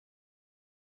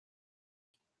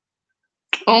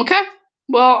Okay.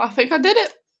 Well, I think I did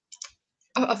it.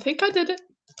 I think I did it.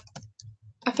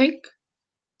 I think.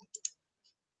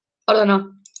 I don't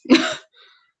know.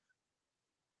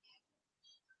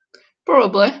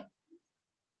 Probably.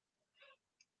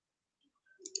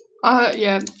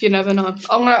 Yeah, you never know.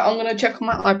 I'm gonna check on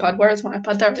my iPad. Where is my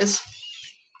iPad? There it is.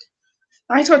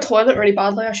 I need to go to the toilet really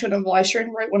badly. I shouldn't have live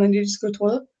streamed right when I needed to go to the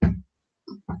toilet.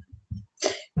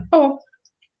 Oh.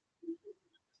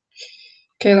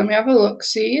 Okay, let me have a look.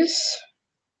 Sees.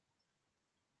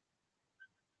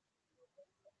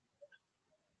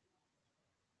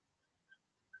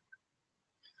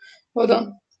 Hold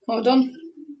on. Hold on.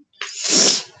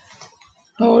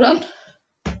 Hold on.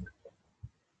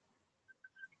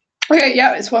 Okay,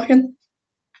 yeah, it's working.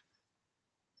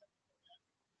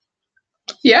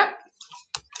 Yeah.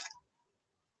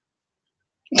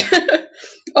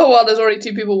 Oh wow, there's already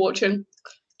 2 people watching.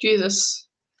 Jesus.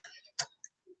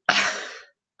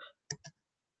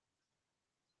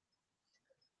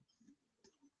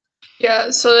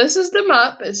 Yeah, so this is the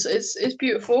map. It's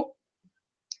beautiful.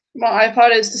 My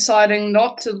iPad is deciding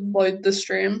not to load the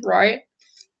stream, right?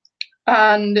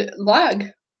 And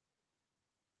lag.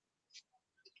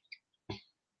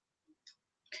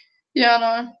 Yeah,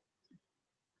 no.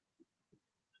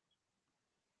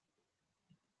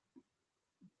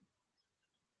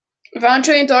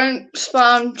 Eventually, don't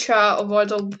spam chat,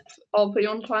 otherwise I'll put you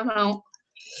on timeout.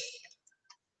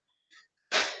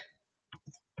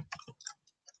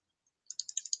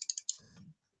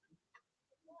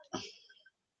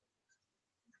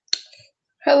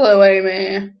 Hello,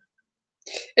 Amy.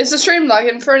 Is the stream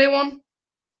lagging for anyone?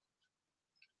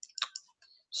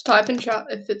 Just type in chat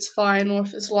if it's fine or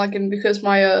if it's lagging because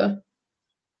my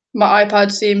my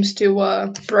iPad seems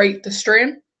to break the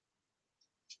stream.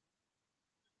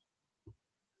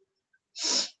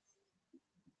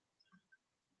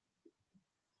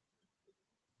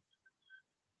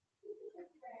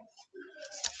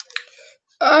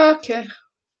 Okay.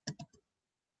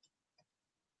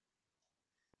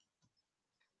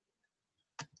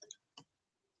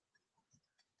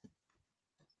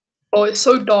 Oh, it's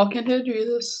so dark in here,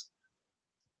 Jesus.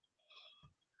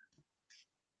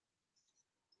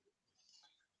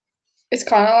 It's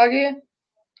kind of laggy.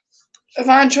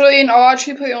 Eventually, I'll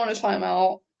actually put you on a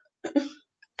timeout.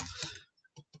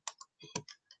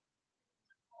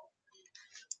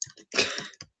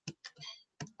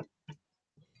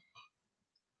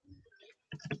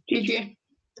 GG.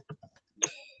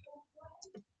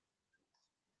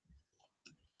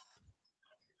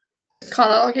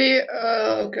 Kind of laggy.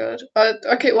 Oh, good.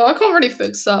 Okay, well, I can't really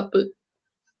fix that, but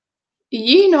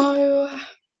you know.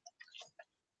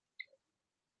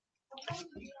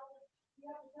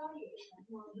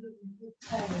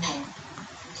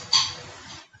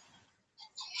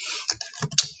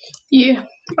 Yeah.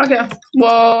 Okay.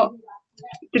 Well,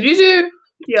 did you do?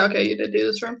 Yeah. Okay, you did do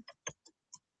this room.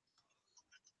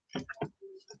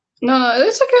 No,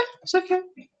 it's okay. It's okay.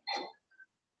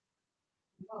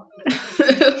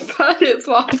 It's fine. It's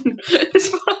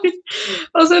fine.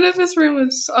 I was saying if this room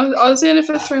was. I was saying if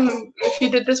this room, if you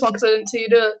did this one, because I didn't see you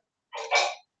do it.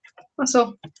 That's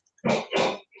all.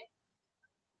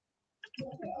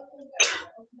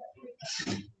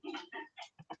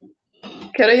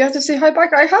 Okay, you have to say hi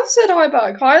back. I have said hi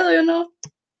back. Hi, Luna.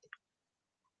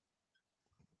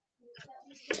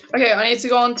 Okay, I need to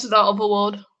go on to that other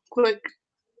world quick.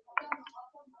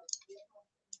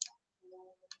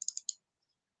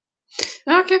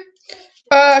 Okay.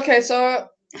 Okay, so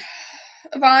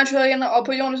eventually, and I'll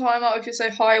put you on a timeout if you say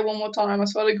hi one more time. I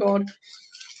swear to God.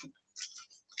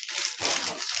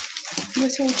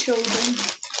 Little children.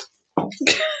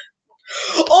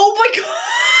 Oh my God!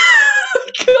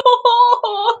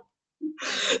 God!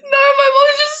 No, my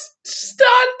mom just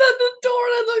standing at the door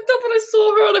and I looked up and I saw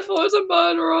her and I thought it was a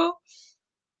murderer.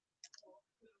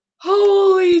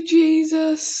 Holy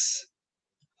Jesus.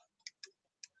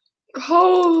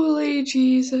 Holy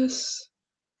Jesus.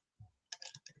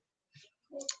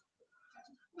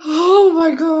 Oh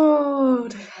my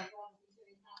God.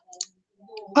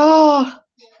 Oh.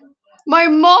 My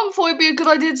mom thought it'd be a good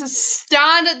idea to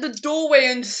stand at the doorway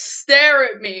and stare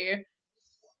at me.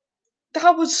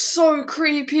 That was so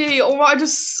creepy. Oh, I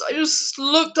just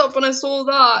looked up and I saw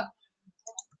that.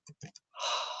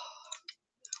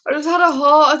 I just had a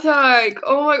heart attack.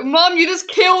 Oh my, Mom, you just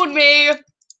killed me.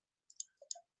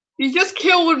 You just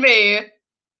killed me.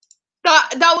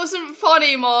 That wasn't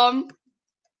funny, Mom.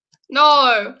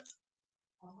 No.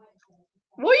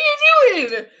 What are you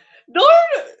doing?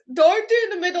 Don't do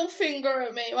the middle finger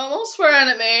at me. My mom's swearing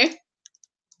at me.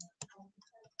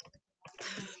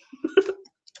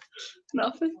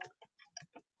 Nothing.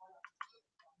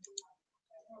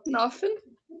 Nothing.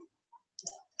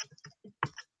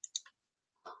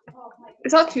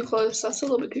 Is that too close? That's a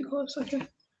little bit too close. Okay.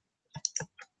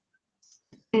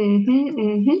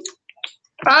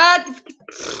 Ah.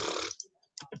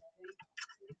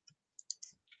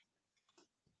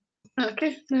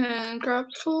 Okay. And grab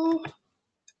 4.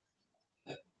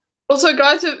 Also,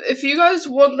 guys, if you guys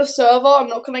want the server, I'm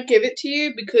not gonna give it to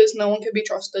you because no one can be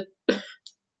trusted.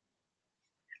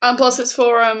 And plus, it's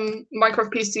for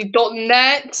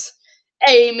MinecraftPC.net,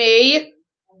 Amy,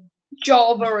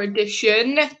 Java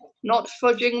edition, not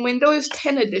fudging Windows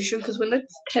 10 edition because Windows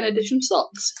 10 edition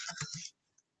sucks.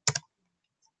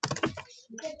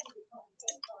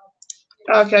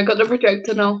 Okay, I got the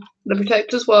projector now. The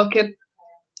projector's working.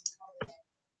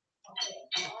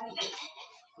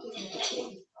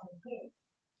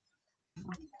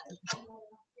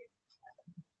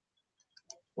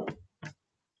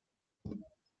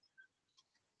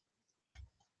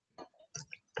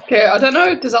 Okay, I don't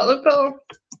know. Does that look better?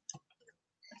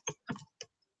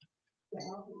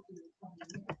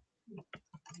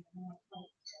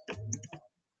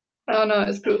 Oh no,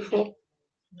 it's beautiful.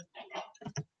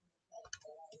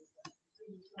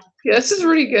 Yeah, this is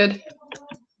really good.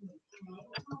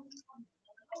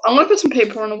 I'm gonna put some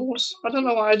paper on the walls. I don't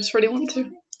know why, I just really want to.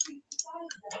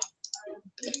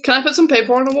 Can I put some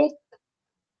paper on the wall?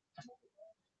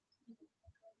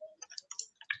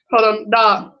 Hold on,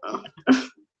 that.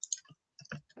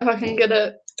 If I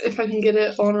can get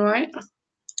it on right.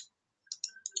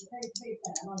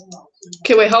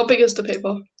 Okay, wait, how big is the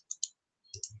paper?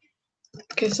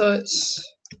 Okay, so it's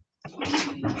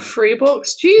 3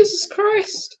 books. Jesus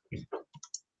Christ.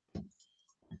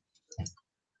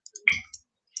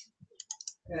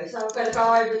 So I'm going to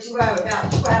go over to where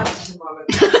about 12 tomorrow.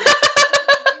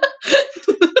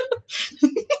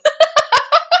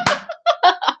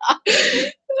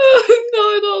 No,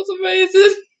 that was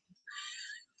amazing.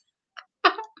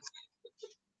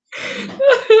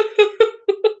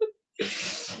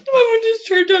 My mom just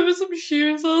tripped over some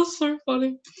shoes. That was so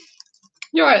funny.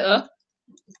 You're right there.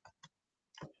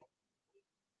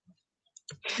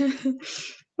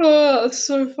 Oh, that's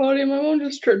so funny. My mom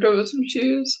just tripped over some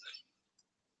shoes.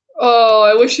 Oh,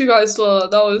 I wish you guys saw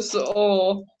that. That was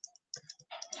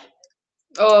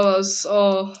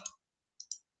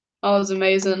that was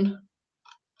amazing.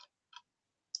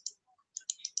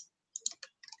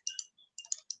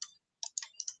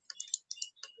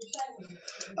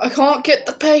 I can't get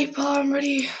the paper. I'm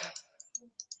ready.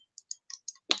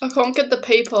 I can't get the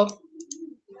paper.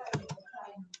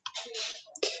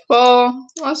 Well,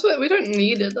 that's what we don't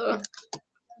need it though.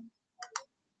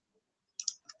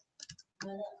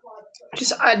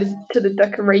 Just added to the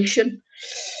decoration.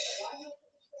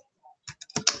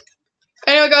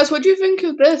 Anyway, guys, what do you think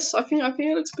of this? I think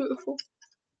it looks beautiful.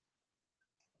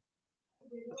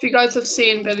 If you guys have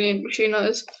seen Vending Machine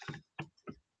knows.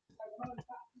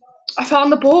 I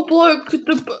found the ball bloke.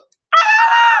 The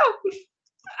ah!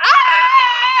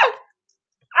 Ah!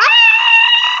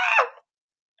 Ah!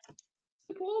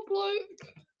 The ball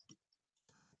bloke.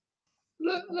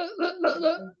 Look.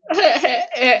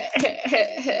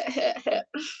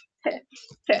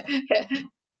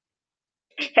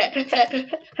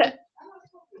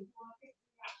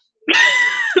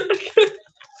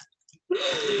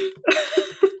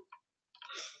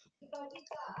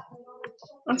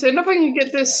 I'm seeing if I can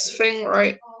get this thing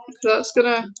right. That's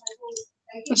gonna.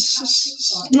 That's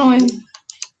just annoying.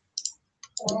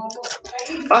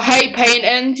 I hate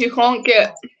painting. You can't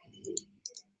get.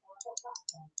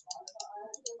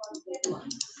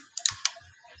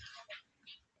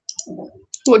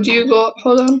 What do you got?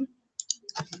 Hold on.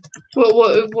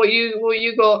 What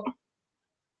you got?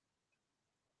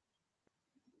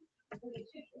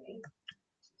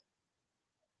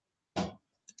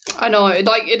 I know, it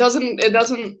doesn't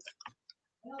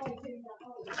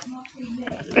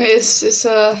it's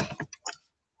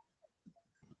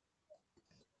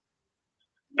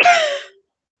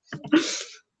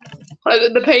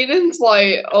like the paintings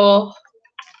like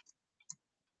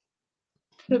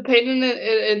the painting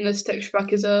in this texture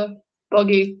pack is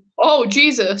buggy. Oh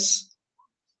Jesus.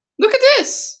 Look at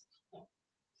this.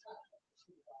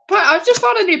 But I've just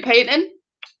found a new painting.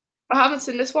 I haven't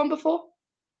seen this one before.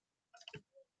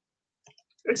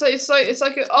 It's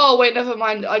like oh wait, never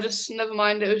mind. Never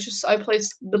mind. It was just I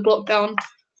placed the block down.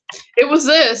 It was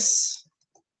this,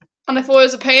 and I thought it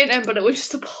was a painting, but it was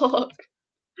just a block.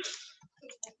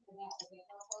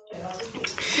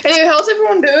 Anyway, how's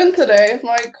everyone doing today?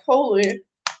 Like, holy.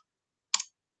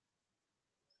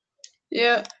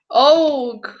 Yeah.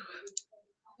 Oh,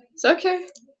 it's okay.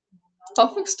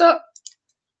 I'll fix that.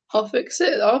 I'll fix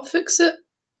it.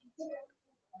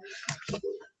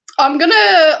 I'm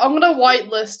gonna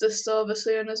whitelist this server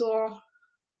soon as well.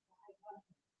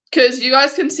 Cause you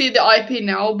guys can see the IP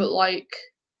now, but like,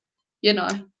 you know,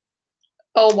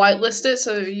 I'll whitelist it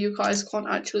so you guys can't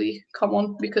actually come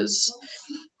on because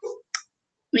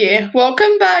yeah.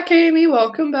 Welcome back, Amy.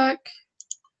 Welcome back.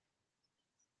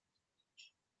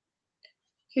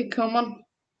 Okay, come on.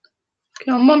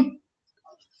 Come on.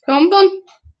 Come on.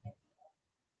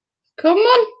 Come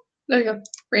on. There you go.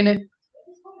 Renee.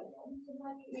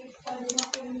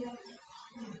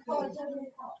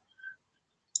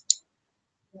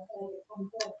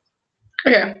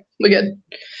 Okay, we good.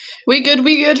 We good,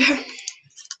 we good.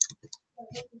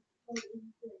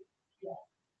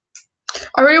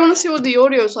 I really want to see what the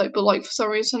audio is like, but like for some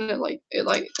reason it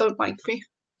don't like me.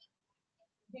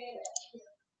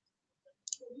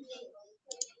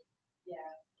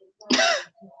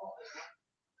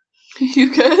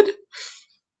 You good?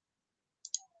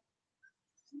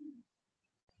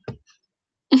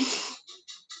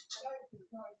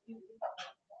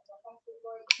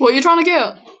 What are you trying to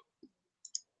get?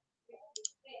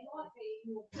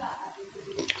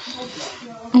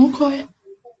 Okay.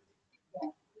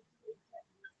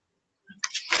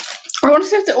 I want to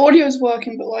see if the audio is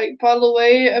working, but like, by the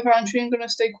way, eventually I'm gonna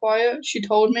stay quiet. She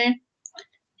told me.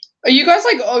 Are you guys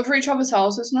like over each other's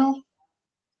houses now?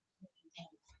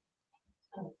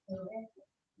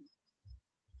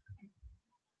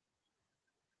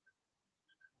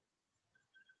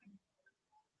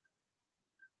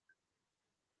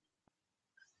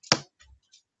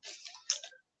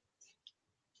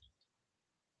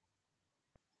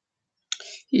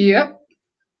 Yep.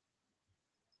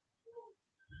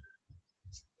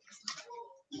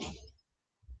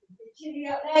 Chilly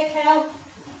up there, Cal.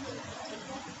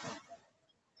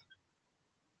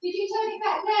 Did you turn it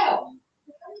back now?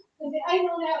 Because it ain't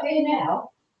on out here now.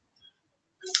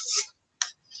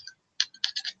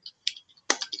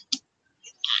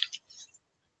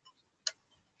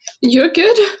 You're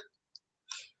good.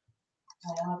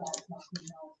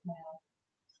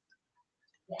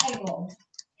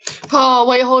 Oh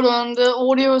wait, hold on. The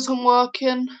audio isn't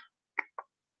working.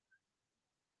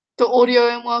 The audio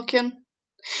ain't working.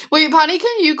 Wait, Pandie,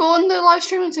 can you go on the live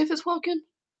stream and see if it's working?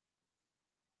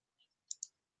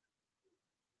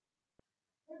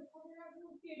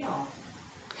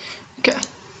 Okay.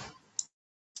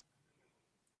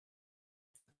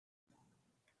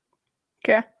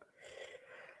 Okay.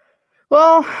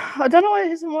 Well, I don't know why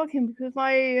it isn't working because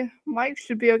my mic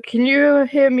should be okay. Can you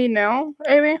hear me now,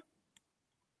 Amy?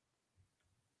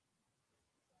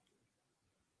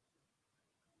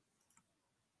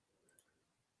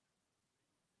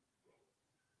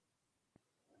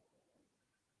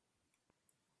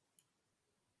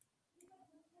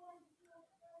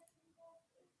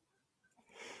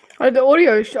 The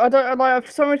audio, I don't like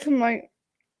for some reason like.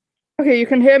 Okay, you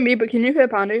can hear me, but can you hear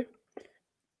Pandie?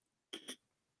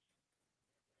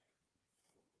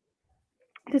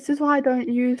 This is why I don't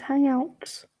use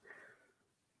Hangouts.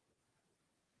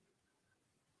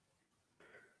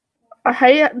 I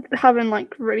hate having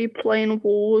like really plain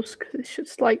walls because it's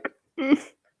just like.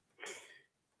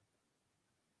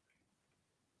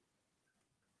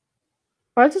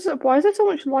 Why is there so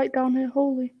much light down here?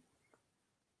 Holy.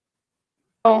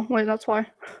 Oh wait, that's why.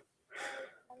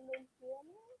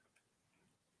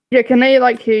 Yeah, can they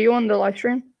like hear you on the live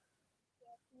stream?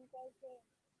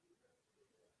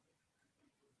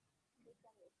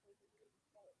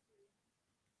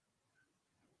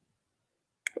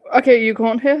 Okay, you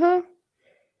can't hear her?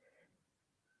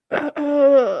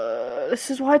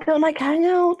 This is why I don't like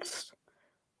Hangouts.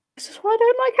 This is why I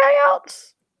don't like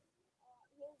Hangouts.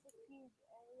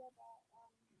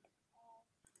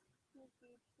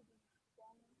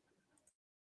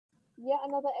 Yeah,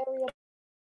 another area.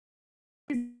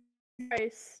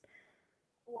 Nice.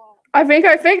 What? I think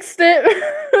I fixed it.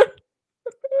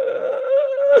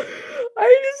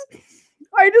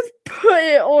 I just put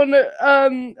it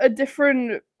on a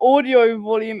different audio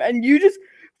volume, and you just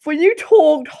when you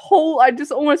talked I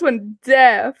just almost went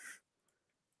deaf.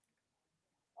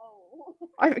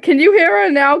 Oh. Can you hear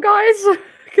her now, guys?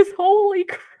 Because holy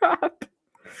crap.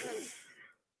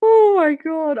 Oh my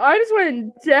god, I just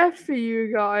went deaf for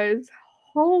you guys.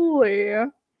 Holy.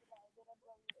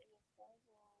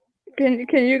 Can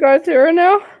you guys hear her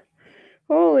now?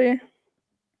 Holy.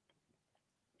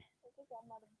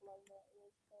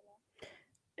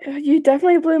 You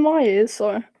definitely blew my ears,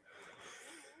 so.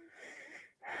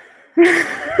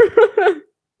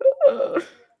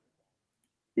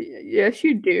 Yes,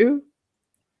 you do.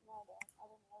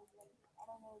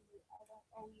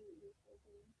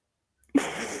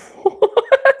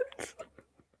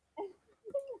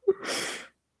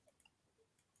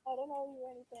 I don't you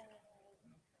anything.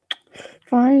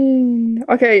 Fine.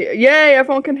 Okay, yay,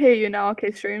 everyone can hear you now.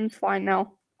 Okay, stream's fine now.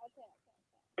 Okay.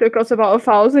 Took us about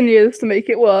 1,000 years to make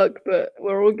it work, but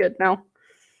we're all good now.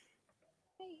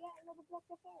 Hey, yeah, another block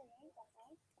of area, ain't that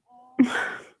nice?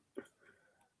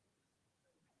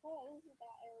 Because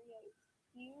that area is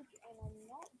huge and I'm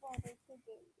not bothered to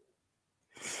do.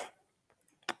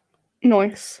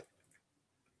 Nice.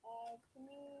 Can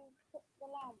you put the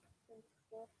lamps and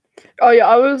stuff? Oh yeah,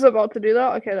 I was about to do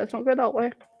that. Okay, let's not go that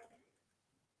way.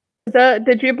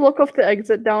 Did you block off the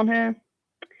exit down here?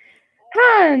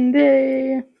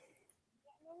 Pandie! No.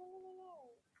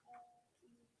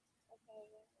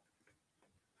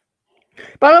 Okay.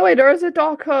 By the way, there is a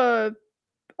darker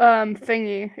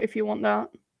thingy if you want that.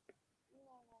 No.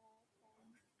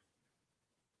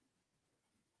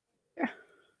 Yeah. I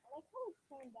like how it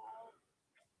turned out.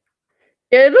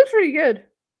 Yeah, it looks really good.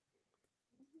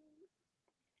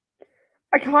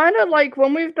 I kind of like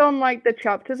when we've done like the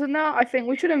chapters and that. I think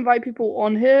we should invite people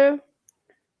on here.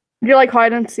 Do you like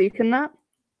hide and seek in that?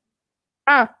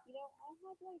 Ah, You know, I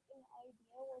had like an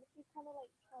idea. What if we kind of like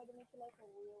try to make it like a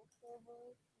real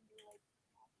server and do like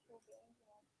actual games?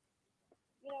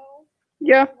 You know,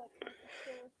 yeah, like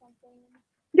or something.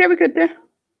 yeah, we could do. Yeah,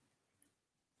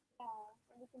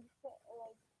 and we can put at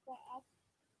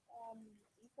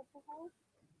each of the house.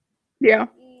 Yeah.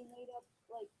 We made up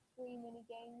like 3 mini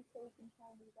games, so we can try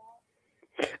and do that.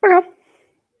 Okay.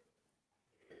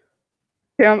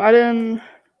 Yeah, I didn't.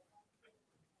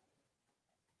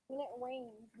 When it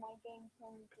rains, my game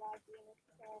turns laggy and it's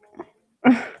so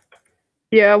annoying.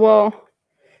 Yeah, well,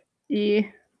 yeah,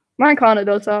 mine kind of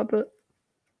does that, but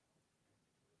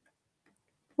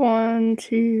 1, 2. I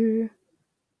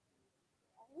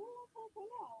really like how it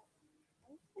turned out.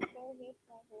 I'm just so here to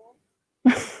my hair.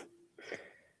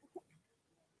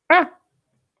 Ah,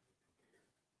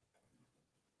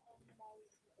 My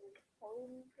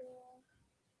phone here.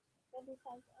 Then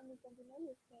besides anything to know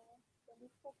is here. Then we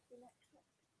stuff the next one.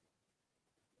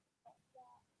 Like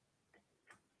that.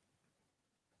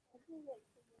 I do like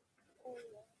to do all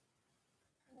of it.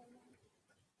 I don't know.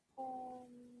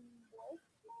 Voice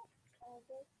map?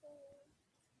 This is...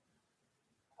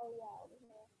 Oh yeah, over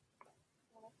here.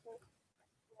 When I first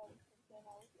wrote something,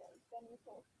 I was like, then we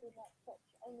sort of do not touch,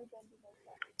 only then do not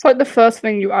touch. it's like the first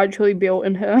thing you actually built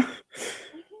in here. Then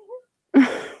I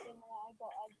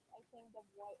think the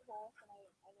white horse and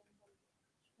I didn't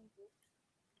choose it.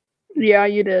 Yeah,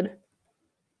 you did. Yeah,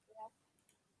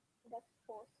 that's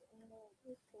horse in the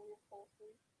history of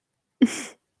horses.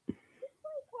 This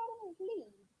my Academy's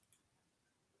lead.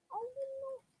 I will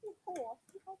not the horse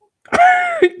because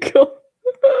God.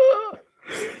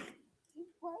 he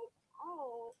broke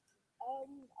out of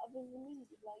his lead,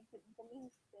 like the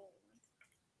lead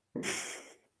thing.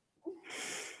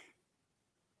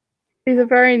 He's a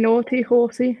very naughty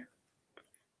horsey.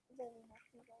 Very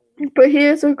naughty. But he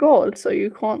is a god, so you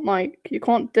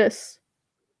can't diss.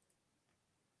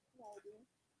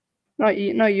 No,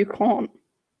 you can't.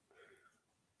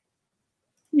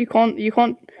 You can't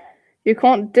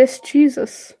diss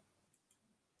Jesus.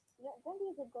 Yeah,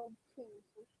 Pandie is a god too,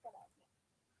 so shut up.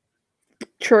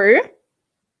 True.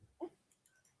 Well,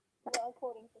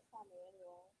 according to Sammy,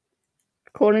 anyway.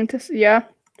 According to yeah. Yeah.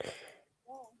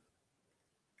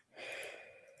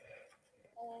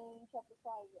 And chapter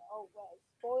 5. Oh, well,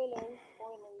 spoilers.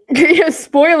 Yeah,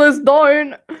 spoilers don't.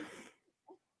 Should I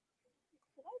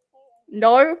say anything?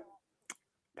 No.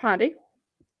 Pandie.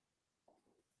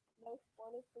 No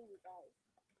spoilers for you guys.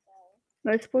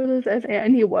 No spoilers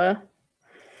anywhere.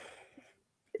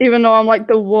 Even though I'm like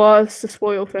the worst to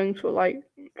spoil things, but like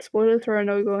spoilers are a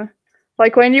no-go.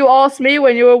 Like when you asked me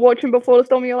when you were watching Before the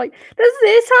Storm, you're like, "Does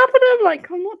this happen?" I'm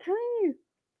like, "I'm not telling you."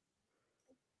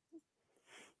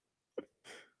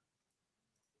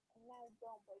 And now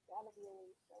don't break out of your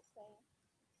leash, okay?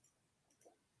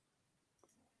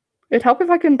 It'd help if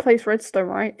I can place redstone,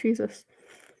 right? Jesus.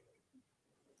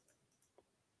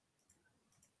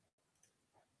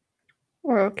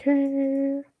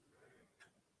 Okay.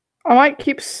 I might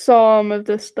keep some of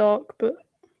this dark, but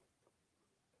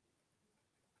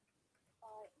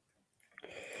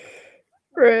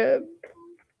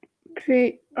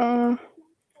repeat.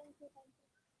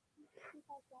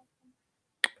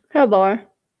 Hello.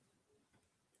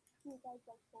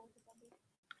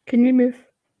 Can you move?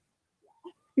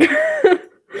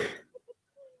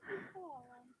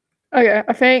 Okay,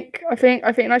 I think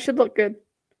that should look good.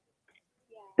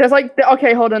 There's like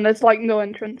okay, hold on. There's like no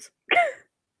entrance.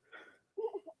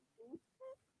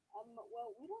 Well,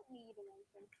 we don't need an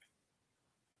entrance.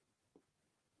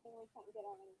 So we can't get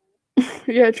out anyway.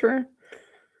 Yeah, true.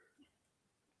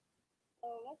 So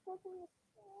let's go to the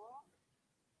swamp.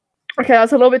 Okay,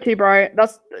 that's a little bit too bright.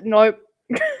 That's nope.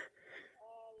 That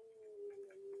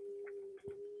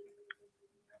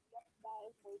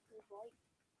is way too bright.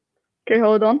 Okay,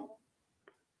 hold on.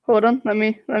 Hold on. Let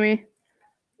me. Put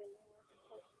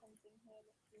something here.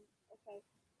 Let's see. Okay,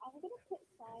 I'm gonna put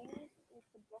signs with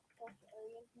the blocked off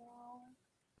areas now.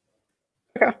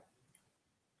 Okay.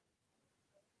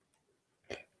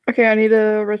 Okay, I need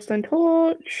a redstone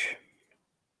torch.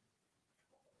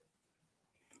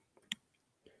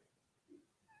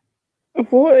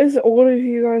 What is all of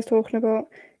you guys talking about?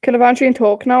 Can Evangeline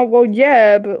talk now? Well,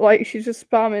 yeah, but like she's just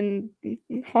spamming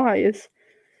highs.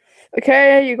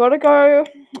 Okay, you gotta go.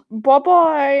 Bye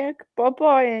bye. Bye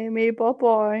bye, Amy. Bye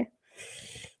bye.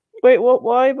 Wait, what?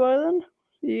 Why, then?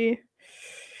 Yeah.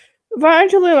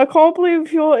 Evangeline, I can't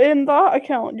believe you're in that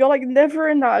account. You're like never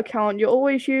in that account. You're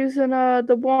always using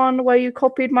the one where you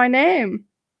copied my name.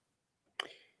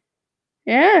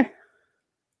 Yeah.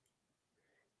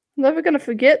 Never gonna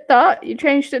forget that. You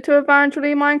changed it to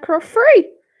Evangeline Minecraft 3.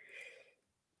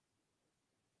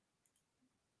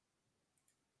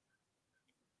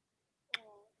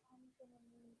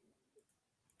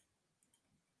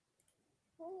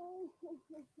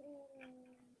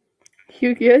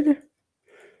 You good? Yeah, I'm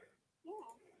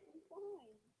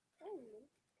fine. Totally.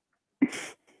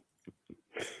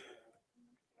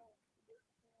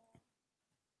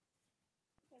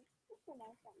 It's a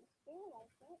nice atmosphere, I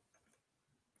like it.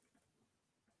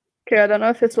 Okay, I don't know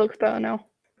if this looks better now.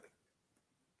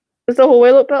 Does the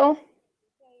hallway look better? Okay,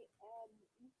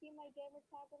 you see my gamer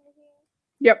tag over here?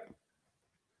 Yep.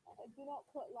 Do not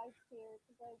put lights here,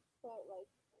 because I put like...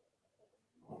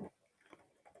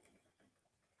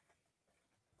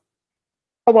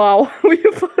 Oh wow.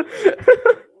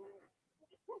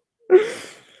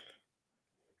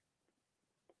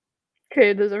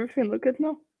 Okay, does everything look good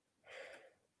now?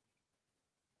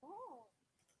 Oh.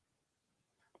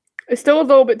 It's still a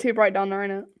little bit too bright down there,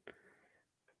 isn't it?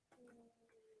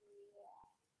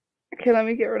 Okay, let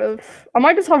me get rid of... I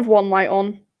might just have one light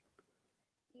on.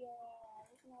 Yeah,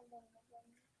 we can have one of them.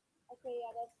 Okay,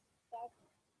 yeah, that's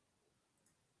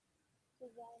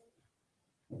design.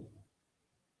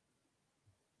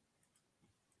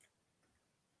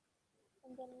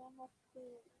 And then I have to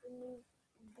remove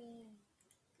these.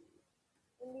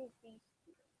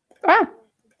 Ah!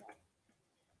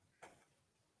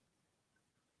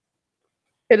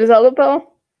 Okay, does that look better?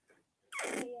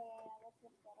 Yeah, that's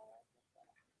much better.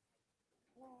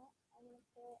 Now, I'm gonna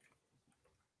put...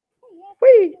 Oh, yeah.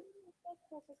 Whee! That's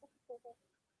perfect.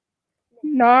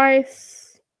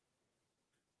 Nice.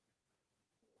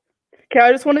 Okay,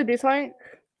 I just want to do something.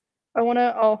 I want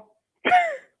to... Oh.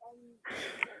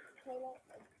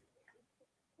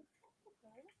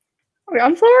 Okay,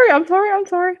 I'm sorry.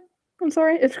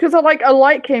 It's because a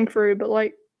light came through, but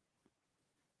like...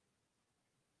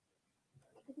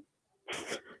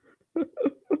 You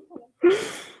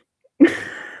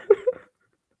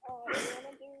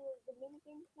wanna do the mini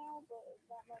games now, but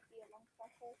that might be a long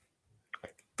process.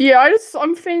 Yeah,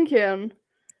 I'm thinking.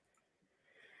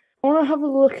 I want to have a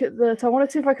look at this. I want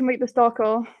to see if I can make this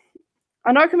darker.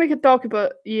 I know I can make it darker,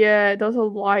 but yeah, it does a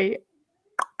light.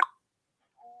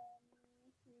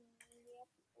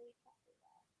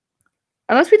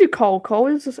 Unless we do coal. Coal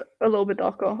is just a little bit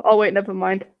darker. Oh wait, never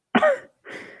mind.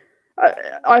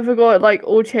 I forgot like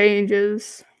all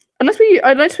changes. Unless we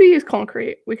use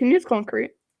concrete. We can use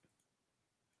concrete.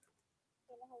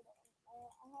 I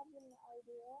have an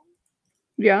idea.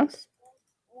 Yes.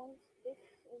 Once this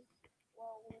is,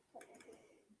 well, we're technically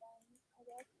done, I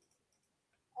guess.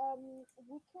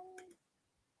 We can,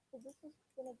 so this is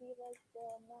gonna be like the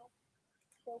map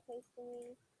showcase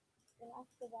thingy. Then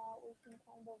after that, we can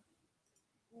kind of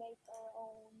make our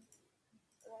own,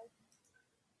 like,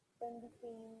 trendy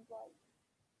themes, like,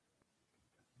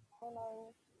 I don't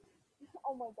know.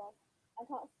 Oh my god, I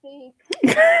can't speak.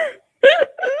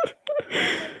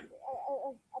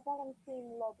 A Batim theme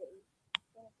lobby.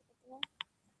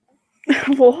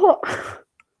 What? A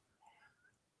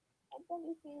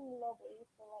Batim theme lobby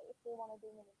for like if we want to do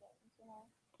mini games, you know.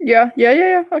 Yeah.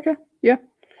 Okay. Yeah.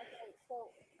 Okay, so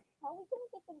how are we gonna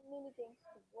get the mini games to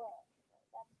work?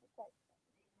 That's the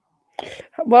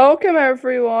question. Welcome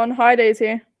everyone. Hi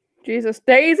Daisy. Jesus,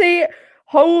 Daisy.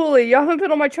 Holy, you haven't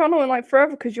been on my channel in like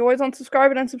forever because you always unsubscribe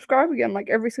and then subscribe again like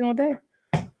every single day.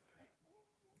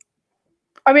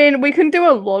 I mean, we can do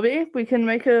a lobby. We can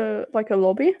make a lobby. Yeah, we can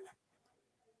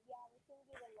do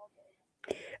the lobby.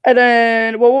 And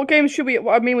then, well, what games should we?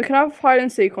 I mean, we can have hide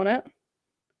and seek on it.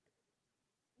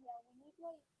 Yeah, we need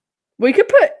like. We could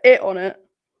put it on it.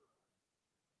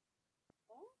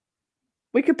 Huh?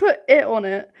 We could put it on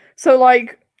it. So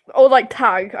like, or like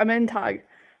tag. I mean tag.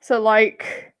 So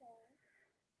like,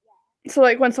 So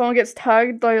like when someone gets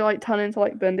tagged, they like turn into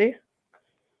like Bendy. Yeah, okay,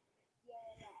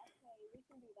 we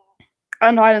can do that.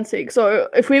 And hide and seek. So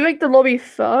if we make the lobby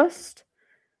first.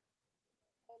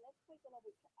 So let's make the lobby.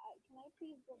 Can I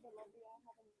please build the lobby? I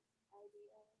have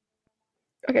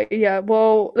an idea. Okay, yeah.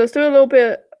 Well, let's do a little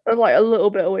bit, like a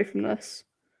little bit away from this.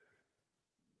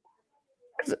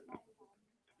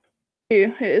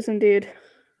 It is indeed.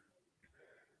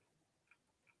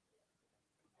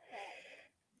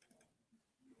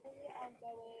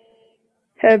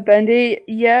 Hey, Bendy.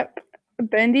 Yep.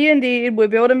 Bendy indeed. We're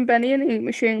building Bendy and Ink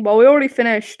Machine. Well, we already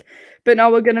finished, but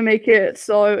now we're gonna make it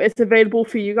so it's available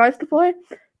for you guys to play.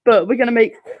 But we're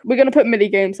gonna put mini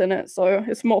games in it, so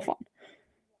it's more fun.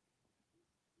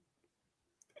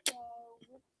 So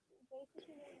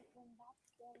basically, when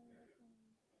that's done, we can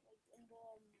like in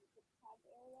the tag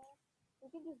area, we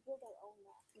can just build our own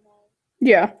map, you know?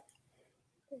 Yeah.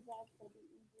 Because that's gonna be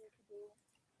easier to do.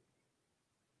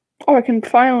 Oh, I can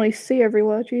finally see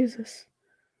everywhere. Jesus.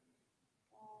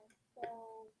 So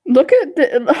Look at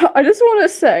the. I just want to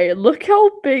say, look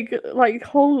how big. Like,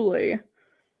 holy.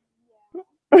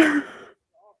 yeah.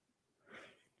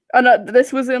 And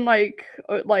this was in like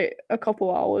a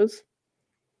couple hours.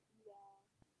 Yeah.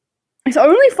 It's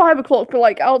only 5 o'clock, but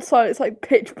like outside it's like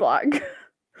pitch black. Yeah,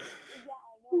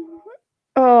 I know, right?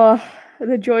 Oh,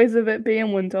 the joys of it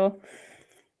being winter.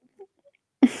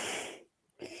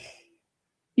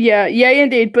 Yeah,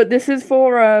 indeed. But this is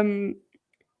for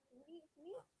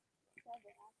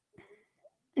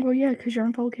Well, yeah, because you're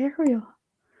in Bulgaria.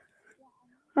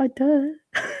 I do.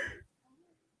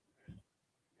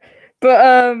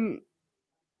 But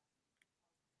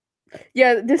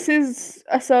yeah, this is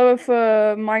a server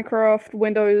for Minecraft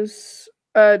Windows.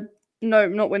 No,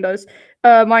 not Windows.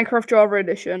 Minecraft Java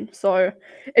Edition. So,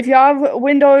 if you have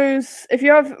Minecraft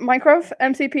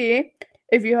MCPE,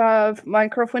 if you have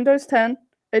Minecraft Windows 10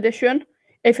 Edition,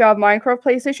 if you have Minecraft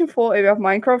PlayStation 4, if you have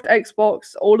Minecraft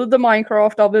Xbox, all of the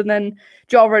Minecraft other than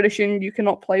Java Edition, you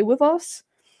cannot play with us.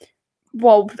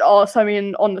 Well, us, I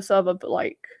mean, on the server, but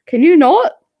like, can you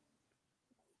not?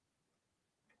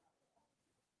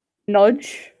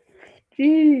 Nudge.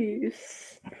 Jeez.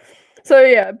 So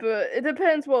yeah, but it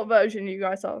depends what version you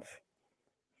guys have.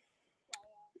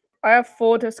 I have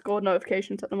 4 Discord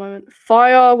notifications at the moment.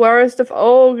 Fire, where is the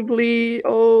ugly?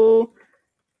 Oh.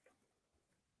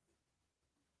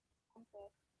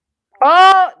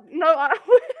 Oh no!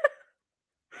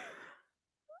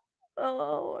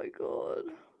 Oh my god.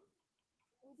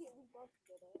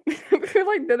 We feel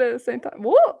like did it at the same time.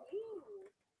 What?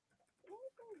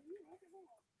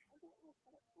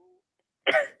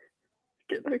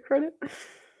 Get no credit.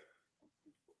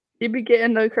 You'd be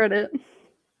getting no credit.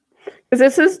 Cause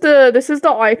this is the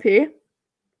IP.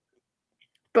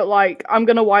 But like I'm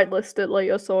gonna whitelist it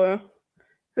later, so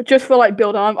just for like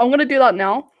build I'm gonna do that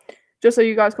now. Just so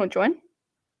you guys can't join.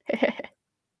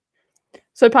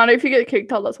 So Pandie, if you get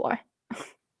kicked out, that's why.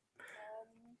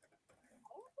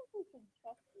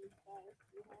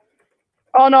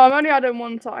 Oh no, I'm only adding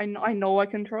ones that I know I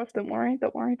can trust. Don't worry.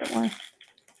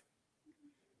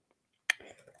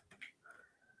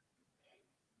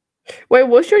 Wait,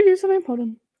 what's your username? Hold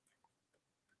on.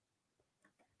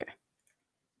 Okay.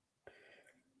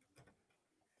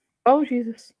 Oh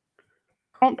Jesus.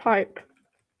 Can't type.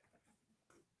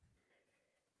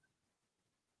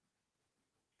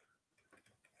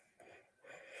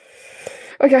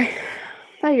 Okay.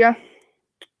 There you go.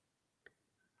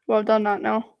 Well, I've done that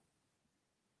now.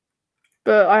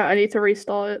 But I need to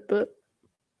restart it, but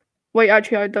wait,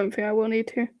 actually I don't think I will need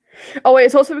to. Oh wait,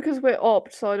 it's also because we're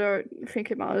opt, so I don't think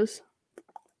it matters.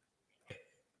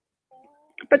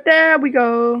 But there we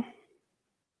go.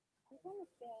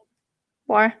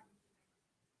 Why?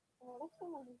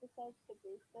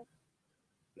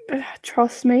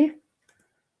 Trust me.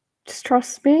 Just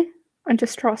trust me. And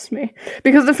just trust me.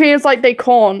 Because the thing is, like, they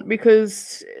can't,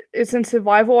 because it's in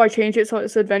survival. I change it so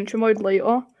it's adventure mode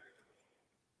later.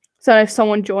 So if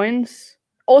someone joins.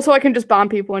 Also, I can just ban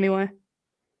people anyway.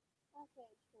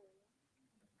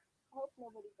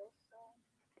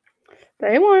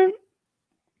 They won't.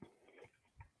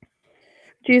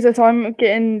 Jesus, I'm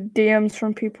getting DMs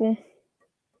from people.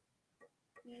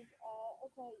 Okay,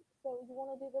 so you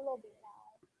want to do the lobby now?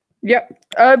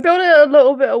 Yep. Build it a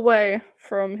little bit away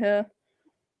from here.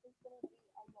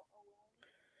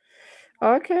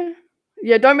 Okay.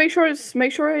 Yeah, don't make sure it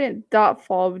ain't that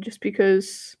far, just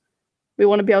because we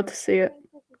want to be able to see it.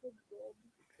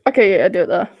 Okay, yeah, do it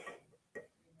there.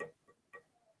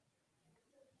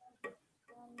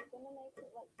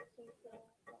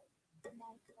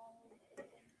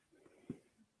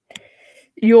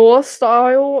 Your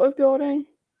style of building?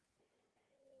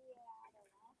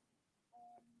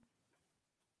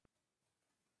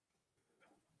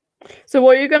 So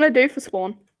what are you gonna do for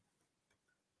spawn?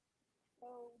 So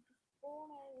the spawn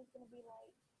area is gonna be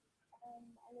like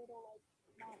a little like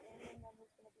mountain, and then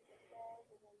there's gonna be the stairs,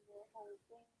 and then the whole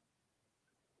thing.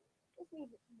 Just leave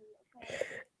it to me, okay?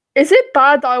 Is it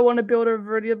bad that I want to build a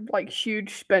really like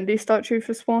huge Bendy statue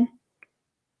for spawn?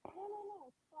 No,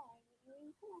 it's fine.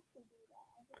 You can actually do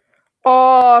that.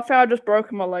 Oh, I think I just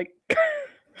broke my leg.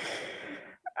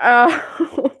 uh,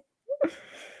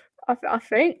 I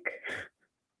think.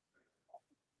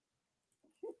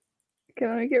 Can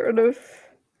I get rid of?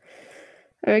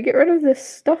 Can I get rid of this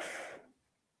stuff?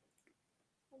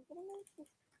 I'm gonna make this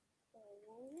so.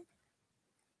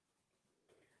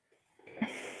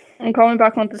 I'm coming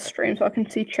back onto the stream so I can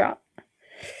see chat.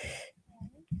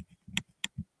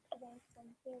 Then from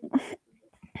here we can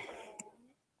see the spawn.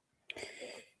 So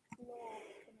the floor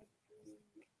is gonna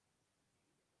be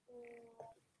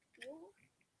right here.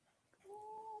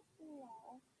 No.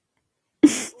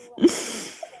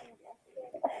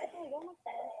 There you go, my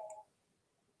friend.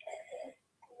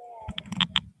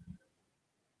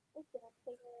 It's gonna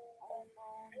take a long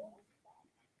time.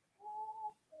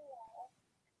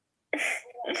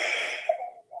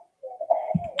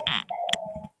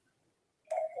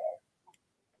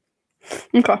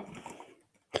 Okay.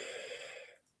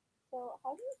 So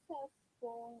how do you set a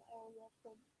spawn area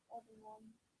for everyone?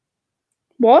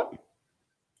 What?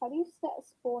 How do you set a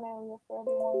spawn area for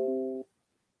everyone?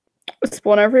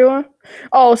 Spawn everywhere?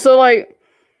 Oh, so like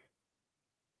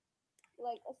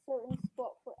A certain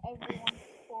spot for everyone to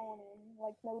spawn in,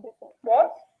 like no different.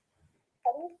 what?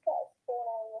 How do you set a spawn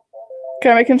area for everyone?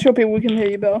 Okay, making sure people can hear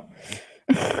you, Bill.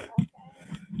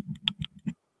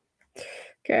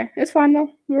 Okay, it's fine now.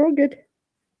 We're all good.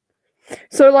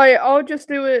 So like I'll just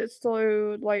do it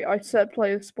so like I set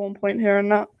play a spawn point here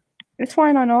and that. It's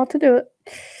fine, I know how to do it.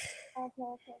 Okay.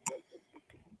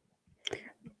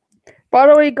 By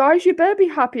the way, guys, you better be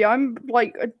happy. I'm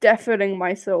like deafening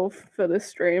myself for this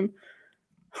stream.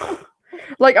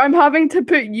 Like I'm having to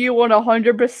put you on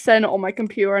 100% on my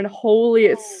computer, and holy,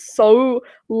 it's so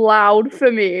loud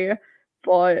for me.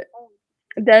 But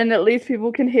then at least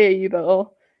people can hear you better.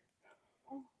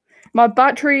 My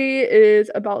battery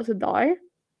is about to die.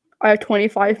 I have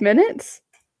 25 minutes.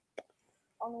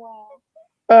 On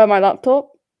where? My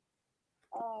laptop.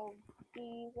 Oh,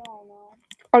 geez, oh no.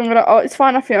 I'm gonna. Oh, it's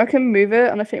fine. I think I can move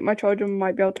it, and I think my charger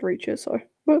might be able to reach it. So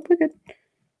we're good.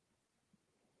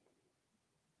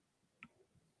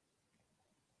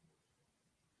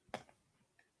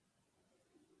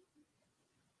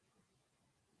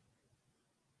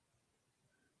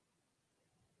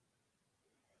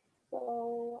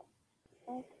 So,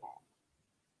 okay.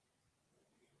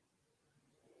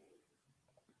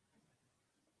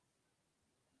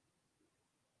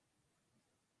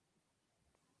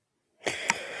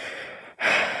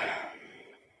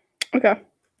 Okay.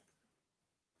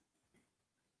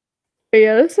 But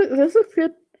yeah, this looks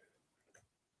good.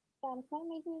 Yeah, I'm kind of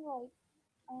making oh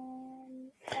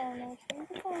no,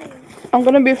 change the phone. I'm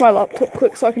gonna move my laptop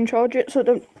quick so I can charge it so it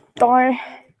don't die. I'm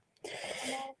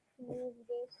gonna have to move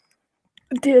this.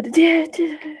 I'm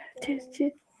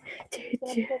I'm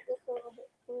gonna put this a little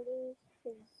bit further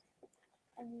because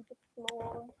I need the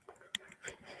floor.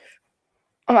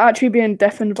 actually being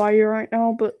deafened by you right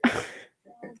now, but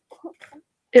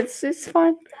it's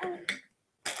fine.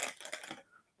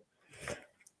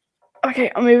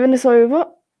 Okay, I'm moving this over.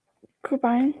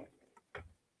 Goodbye.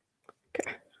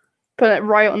 Okay. Put it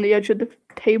right on the edge of the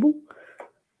table.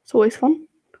 It's always fun.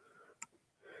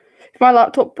 If my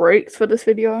laptop breaks for this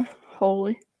video,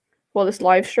 holy, well, this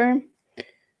live stream,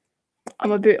 I'm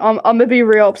gonna be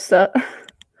real upset.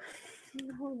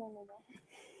 No.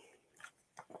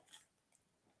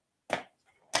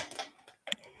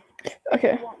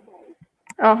 Okay.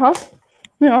 Uh-huh.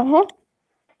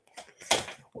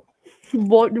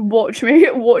 Watch me.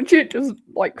 Watch it just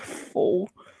like fall.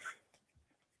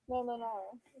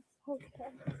 No. It's okay.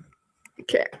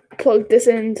 Okay. Plug this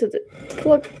into the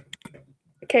plug.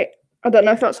 Okay. I don't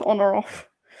know if that's on or off.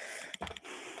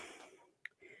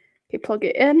 Okay, plug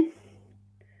it in.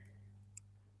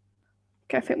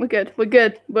 Okay, I think we're good. We're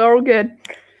good. We're all good.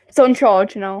 It's on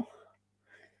charge now.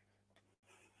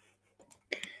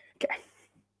 Okay.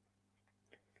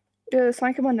 Yeah, it's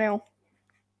like my nail.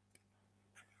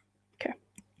 Okay.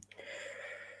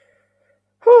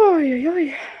 Oh,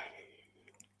 yeah.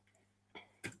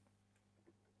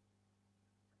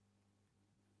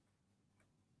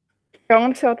 I'm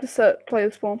gonna see how to play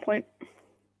the spawn point.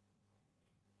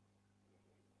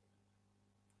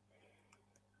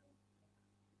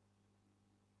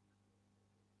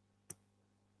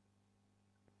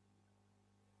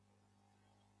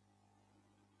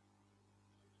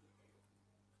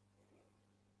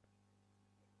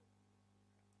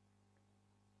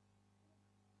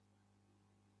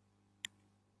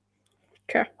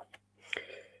 Okay.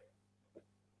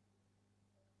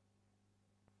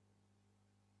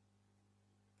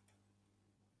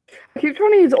 I keep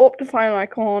trying to use Optifine and I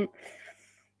can't.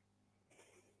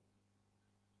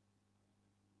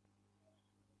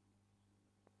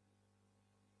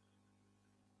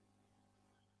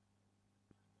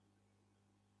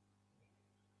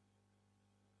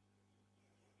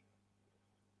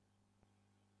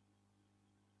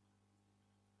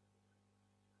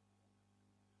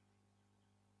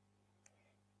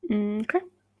 Okay.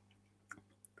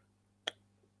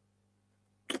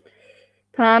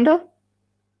 Panda.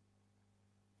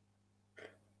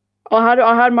 Oh,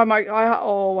 I had my mic.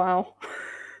 Oh wow.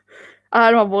 I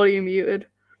had my volume muted.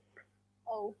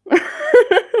 Oh. I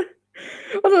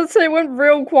was gonna say it went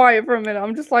real quiet for a minute.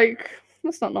 I'm just like,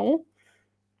 that's not normal.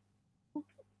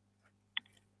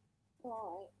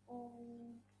 Alright.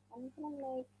 I'm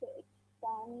gonna make it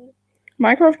expand.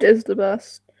 Minecraft is the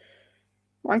best.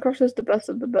 Minecraft is the best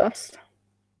of the best.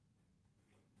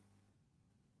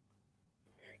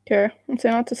 Okay, I'm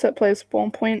saying I have to set player spawn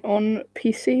point on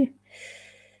PC.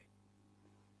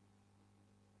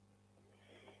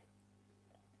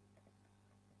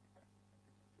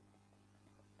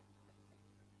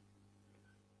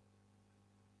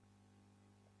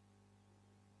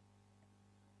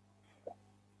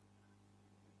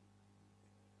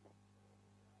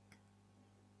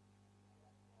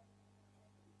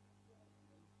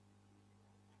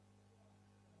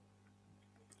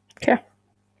 Okay.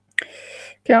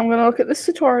 Okay, I'm gonna look at this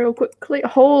tutorial quickly.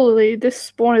 Holy, this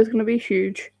spawn is gonna be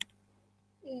huge.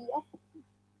 Yep.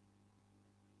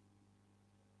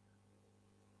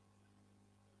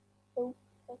 Oh,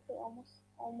 okay,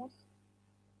 almost.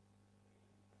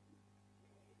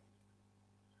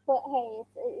 But hey,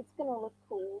 it's gonna look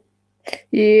cool.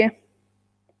 Yeah.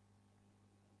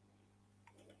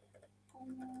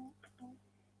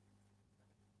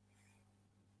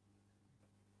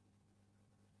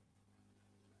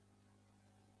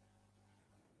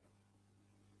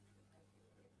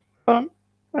 Hold on.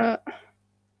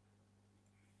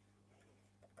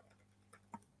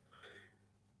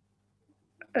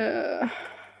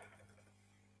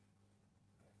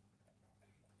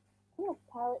 Oh,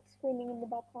 parrot screaming in the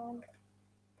background.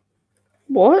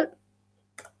 What?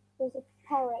 There's a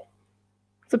parrot.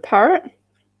 It's a parrot?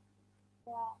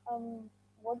 Yeah.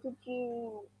 What did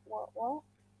you? What?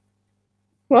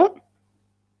 What?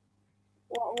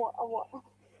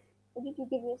 What did you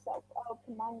give yourself? Oh,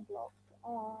 command block.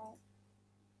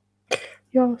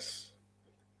 Yes.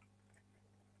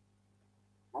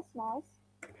 That's nice.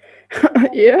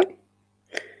 Yeah.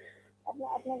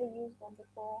 I've never used them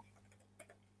before.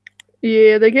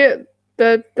 Yeah,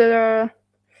 they're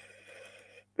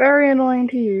very annoying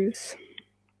to use.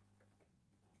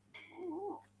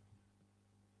 Oh.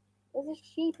 There's a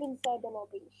sheep inside the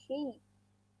lobby. Sheep.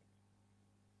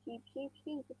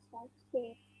 It's nice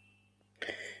sheep.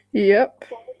 Yep.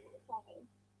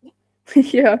 Funny.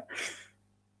 Yeah.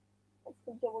 That's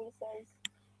what Joey says.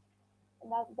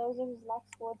 And those are his last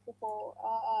words before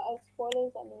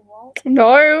spoilers. I mean,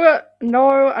 what?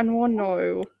 No, and one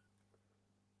no.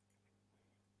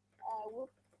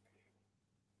 Whoops.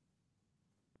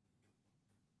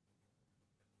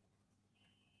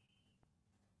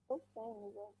 Those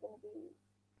things are gonna be.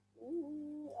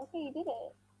 Okay, you did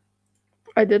it.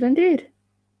 I did indeed.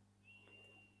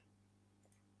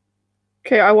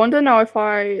 Okay, I wonder now if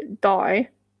I die.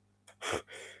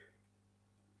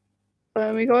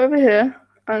 Let me go over here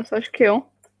and slash kill.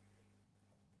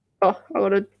 Oh, I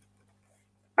gotta.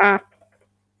 Ah.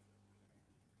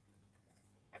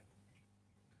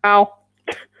 Ow.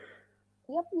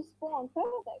 Yep, you spawned.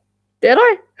 Perfect. Did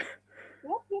I?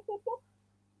 Yep.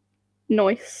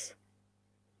 Nice.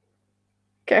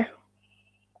 Okay.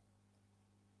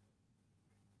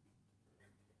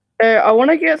 I want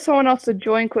to get someone else to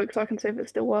join quick so I can see if it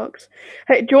still works.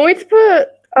 Hey, do you want me to put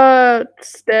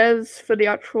stairs for the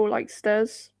actual like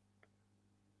stairs?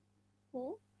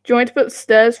 Hmm? Do you want me to put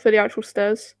stairs for the actual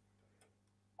stairs?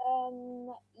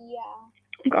 Yeah.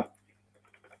 Okay.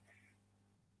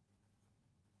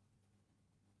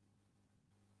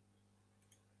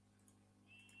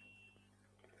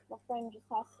 My friend just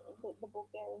asked, the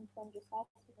Bulgarian friend just asked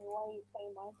me, why are you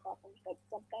playing Minecraft? I'm just like,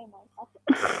 because I'm playing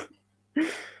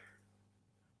Minecraft.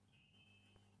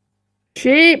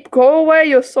 Sheep, go away!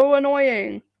 You're so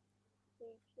annoying.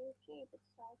 Sheep, it's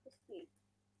time to sleep.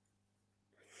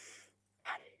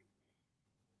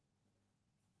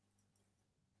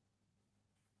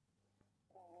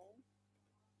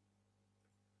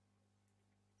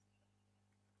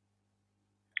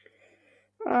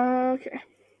 Okay.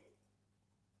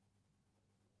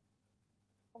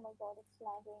 Oh my my god, it's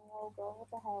lagging. Oh god, what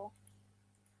the hell?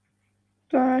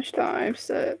 Dash time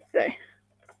set day.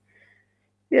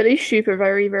 Yeah, these sheep are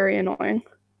very, very annoying.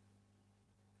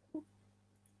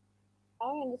 I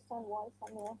don't understand why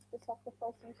someone wants to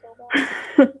sacrifice them so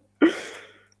bad.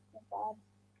 Not bad.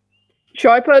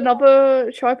 Should I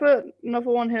put another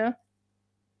one here?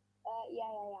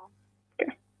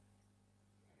 Yeah.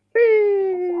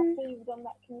 Whee! After you've done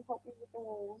that, can you help me with the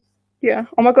walls? Yeah.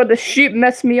 Oh my god, the sheep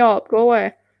messed me up. Go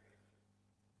away.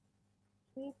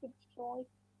 You could try.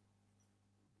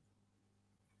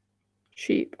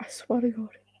 Sheep, I swear to god.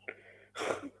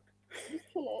 Just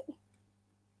kill it.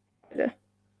 Yeah.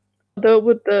 Do it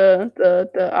with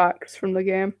the axe from the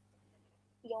game.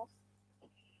 Yes.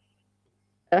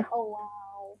 Yeah. Oh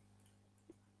wow.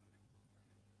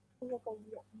 It was like a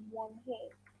one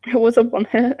hit. It was a one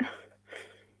hit.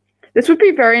 This would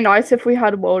be very nice if we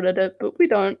had World Edit, but we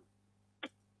don't.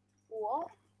 What?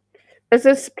 There's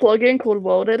this plugin called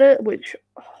World Edit, which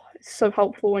is so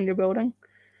helpful when you're building.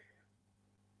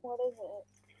 What is it?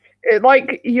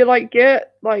 You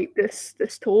get like this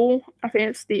tool. I think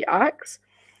it's the axe,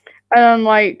 and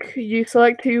like you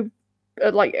select two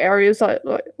like areas that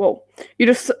you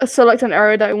just select an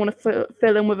area that you want to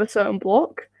fill in with a certain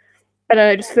block, and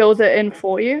then it just fills it in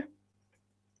for you.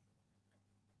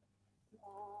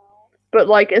 Wow. But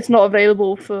like it's not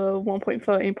available for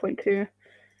 1.13.2.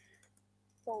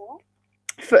 For what?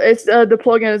 It's the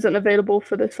plugin isn't available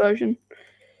for this version.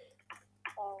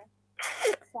 Oh.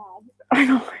 Sad. I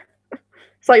know.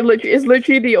 It's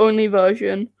literally the only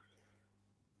version,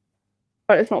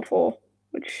 but it's not for,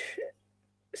 which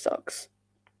sucks.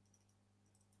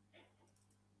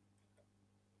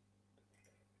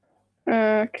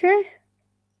 Okay.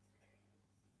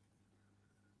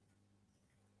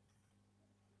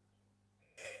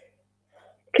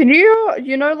 Can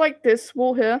you know like this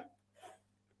wall here?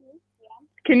 Yeah.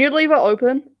 Can you leave it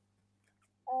open?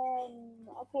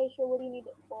 Okay, sure, what do you need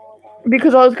it for though?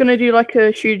 Because I was gonna do like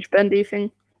a huge bendy thing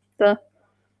there.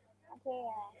 Okay,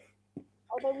 yeah.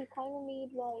 Although we kind of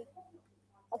need like,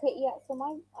 okay, yeah. So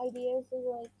my ideas is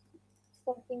like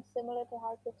something similar to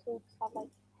how the troops have like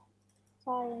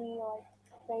tiny like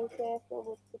spaces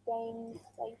with the games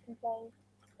that you can play.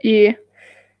 Yeah.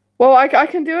 Well, I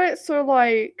can do it so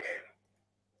like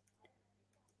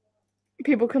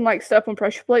people can like step on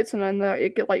pressure plates and then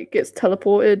it gets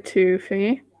teleported to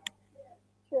thingy.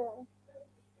 Sure.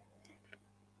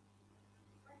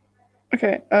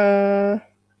 Okay.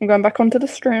 I'm going back onto the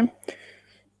stream.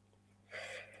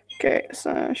 Okay.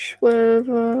 Slash with.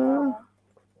 Oh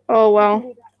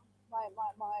wow. My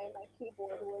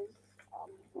keyboard was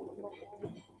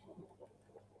broken.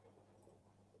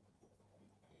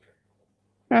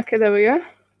 Okay, there we go.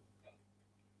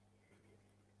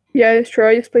 Yeah, it's true.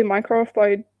 I just play Minecraft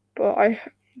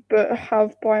but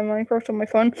have buy Minecraft on my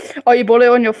phone. Oh, you bought it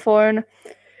on your phone.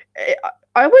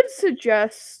 I would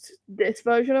suggest this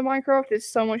version of Minecraft is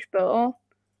so much better.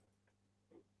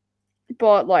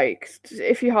 But like,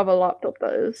 if you have a laptop,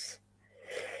 that is.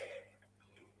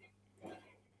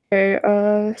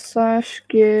 Okay. Slash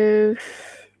give.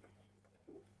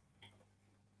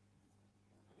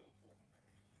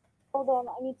 Hold on,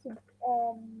 I need to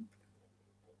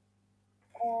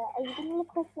are you gonna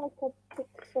look up like a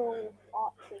pixel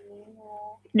art thingy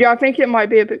or? Yeah, I think it might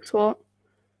be a big swap.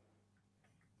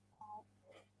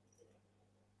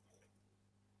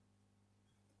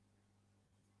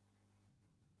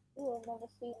 Ooh, I've never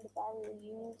seen the barrier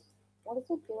used. What does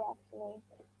it do actually?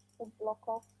 To block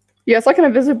off? Yeah, it's like an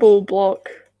invisible block.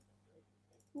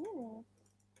 Hmm.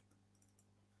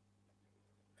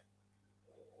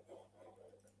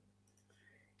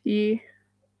 Yeah.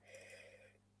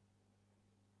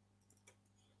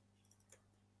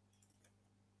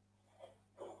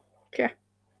 Okay. Okay.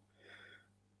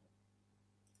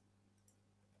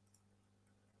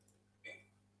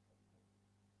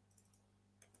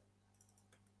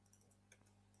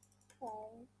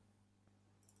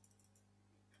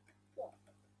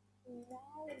 So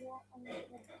now what I'm gonna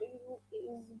do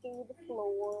is do the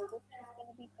floor, which is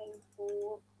gonna be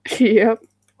painful. Yep.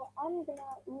 But I'm gonna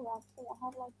actually I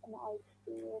have like an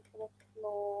idea for the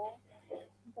floor.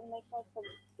 I'm gonna make like a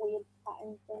weird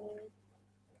pattern thing.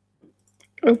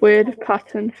 A weird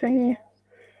pattern thingy.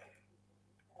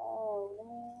 Oh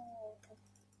no.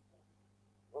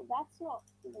 Well, that's not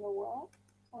gonna work.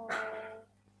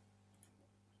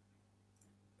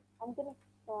 I'm gonna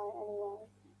try anyway.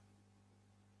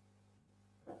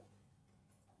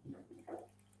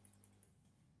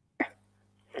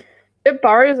 The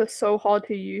barriers are so hard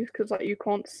to use because like you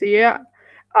can't see it,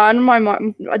 and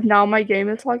now my game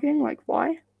is lagging. Like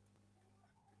why?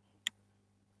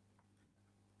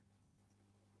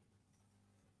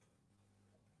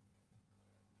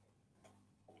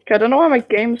 Okay, I don't know why my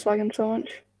game's lagging so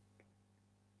much.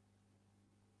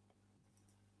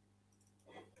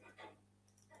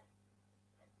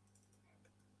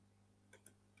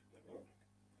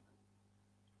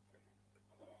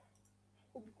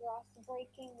 The grass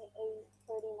breaking is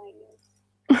 39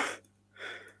 years.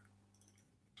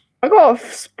 I got a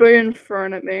spoon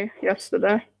thrown at me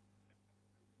yesterday.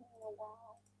 Oh,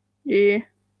 wow. Yeah.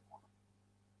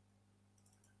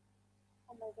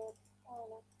 Oh my god. Oh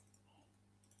no.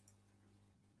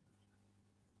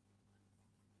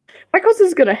 My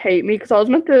cousin's gonna hate me because I was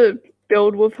meant to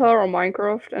build with her on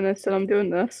Minecraft and instead I'm doing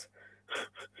this.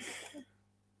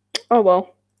 Oh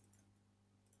well.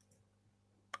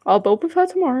 I'll build with her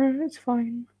tomorrow, it's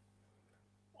fine.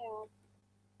 Yeah.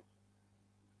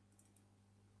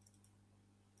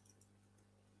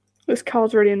 This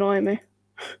cow's really annoying me.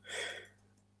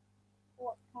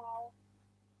 What cow?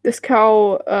 This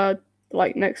cow,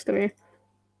 like next to me.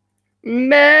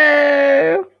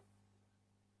 Moo!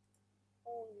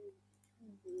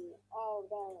 Oh,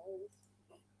 there it is.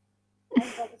 I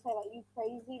was about to say, like, you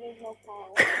crazy? There's no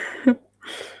cow.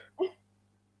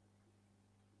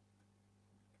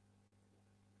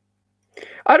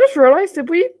 I just realized, did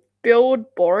we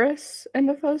build Boris in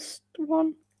the first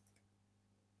one?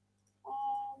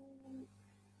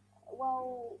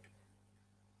 Well,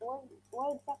 what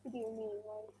exactly do you mean?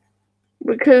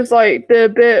 Like, Because, like, the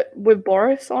bit with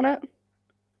Boris on it?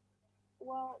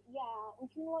 well, yeah, we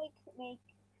can, like, make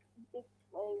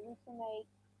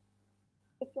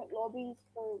different lobbies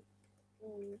for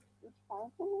each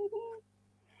character, maybe?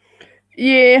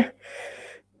 Yeah.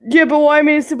 Yeah, but what I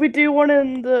mean is, did we do one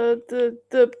in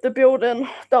the building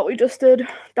that we just did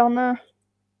down there?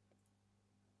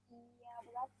 Yeah,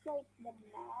 but that's, like, the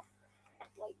map,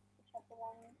 like, whichever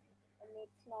one, and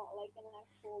it's not, like, in an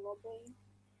actual lobby.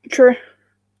 True.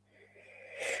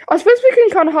 I suppose we can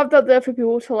kind of have that there for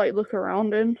people to, like, look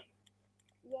around in.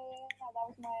 Yeah, that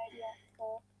was my idea.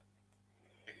 So,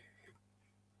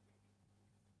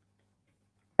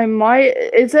 I might.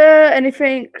 Is there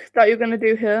anything that you're gonna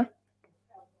do here?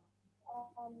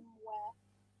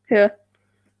 where? Here.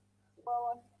 Well,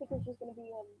 I think it's just gonna be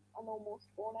a normal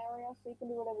spawn area, so you can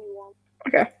do whatever you want.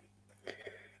 Okay.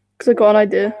 Because I got an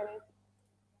idea. Where it is.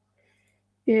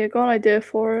 Yeah, I got an idea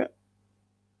for it.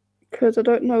 Because I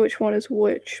don't know which one is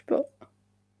which, but.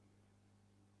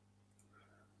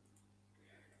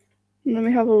 Let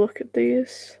me have a look at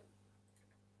these.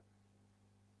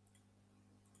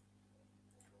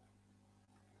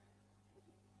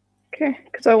 Okay,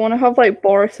 because I want to have like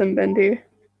Boris and Bendy.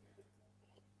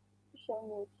 Show me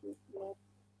what you did.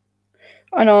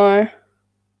 I know.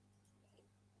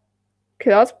 Okay,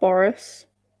 that's Boris.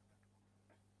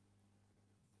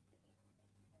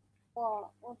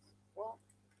 What? What?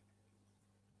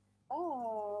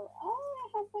 Oh, I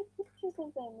have like pictures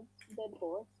of them. It's dead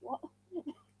horse. What?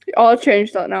 I'll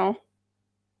change that now.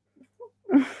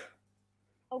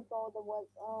 Oh god, the was.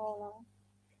 Oh no.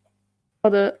 I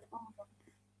did it. Oh,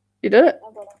 You did it?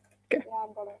 I got it. Okay. Yeah, I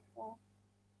got it. Yeah.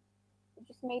 It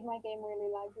just made my game really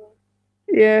laggy.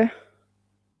 Yeah.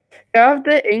 Do I have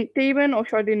the ink demon or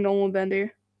should I do normal Bendy? You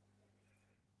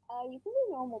can do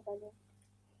normal, Pandie.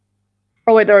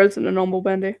 Oh wait, there isn't a normal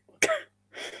Bendy.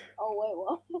 Oh wait,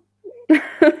 what?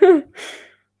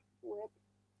 Rip.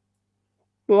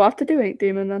 We'll have to do ink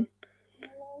demon then. No,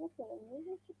 look at him. He's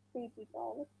just a creepy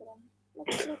guy. Look at him. Look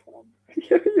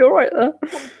at him. You're right there.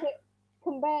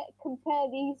 Compare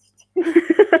these two.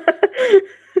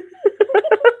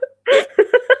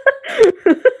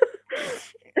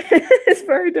 It's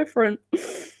very different.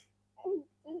 Indeed.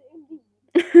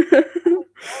 What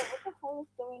the hell is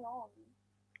going on?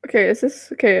 Okay, is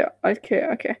this okay?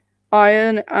 Okay.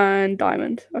 Iron and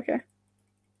diamond. Okay.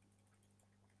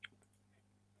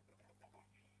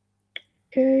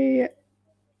 Okay.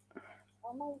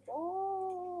 Oh my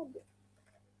god.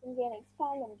 I'm getting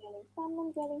spammed, I'm getting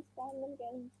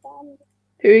spammed.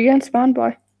 Who are you getting spammed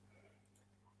by?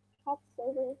 Hack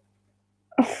server.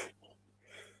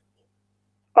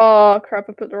 Oh crap!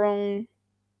 I put the wrong.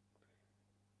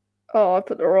 Oh, I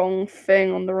put the wrong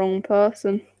thing on the wrong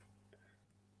person.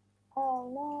 Oh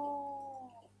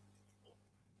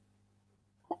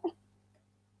no.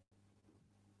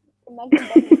 Imagine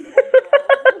Buddy.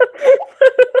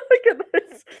 Look at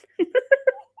this.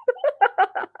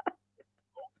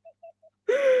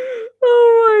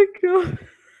 Oh my god.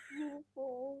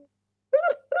 Beautiful.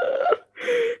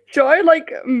 Try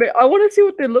like I want to see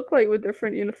what they look like with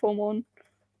different uniform on.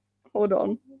 Hold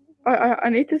on. I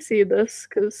need to see this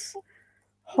because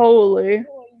holy.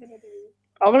 What are you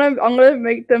gonna do? I'm gonna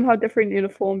make them have different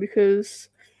uniform because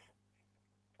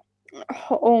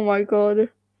oh my god. Look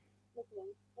at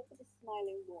him. Look at the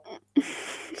smiling boy.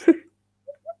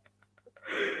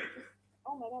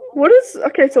 Oh my god. What is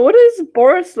okay? So what does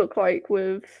Boris look like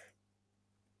with?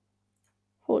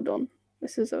 Hold on,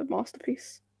 this is a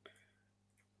masterpiece.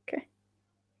 Okay.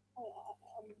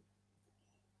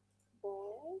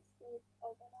 Boys?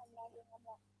 Oh, then I'm not.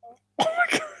 Oh my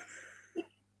god.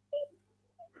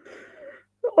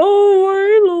 Oh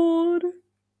my lord.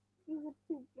 You were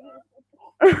too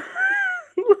beautiful.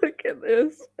 Look at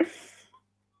this.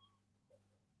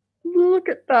 Look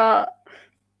at that.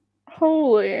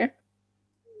 Holy.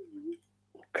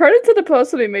 Credit to the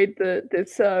person who made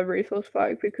this resource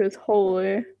pack because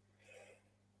holy.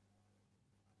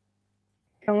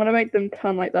 I'm gonna make them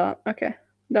turn like that. Okay.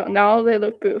 No, now they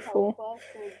look beautiful. First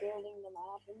we were building the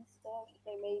map and stuff.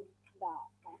 They made that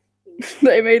masterpiece.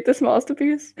 They made this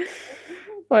masterpiece.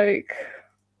 Like,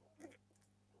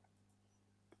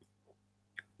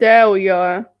 there we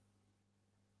go.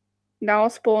 Now our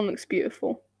spawn looks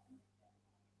beautiful.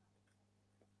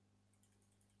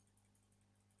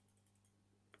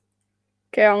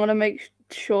 Okay, I'm gonna make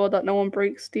sure that no one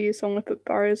breaks these, so I'm gonna put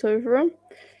barriers over them.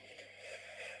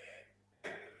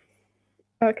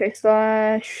 Okay,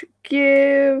 slash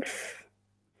give.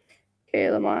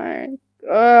 Okay, let me.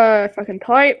 If I can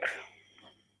type.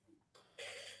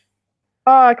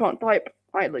 I can't type.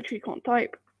 I literally can't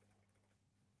type.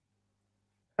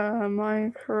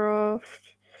 Minecraft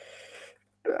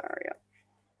barrier.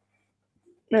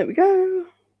 There we go.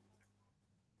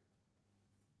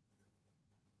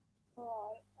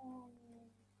 Right.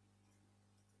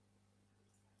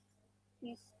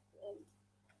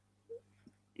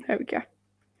 There we go.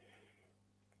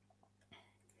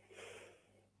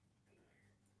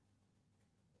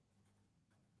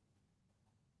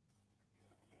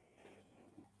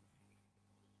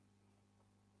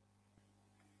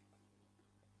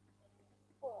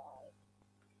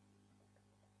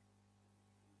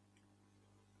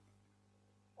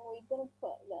 What are we gonna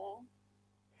put there?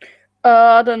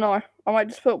 I don't know. I might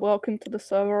just put welcome to the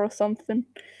server or something.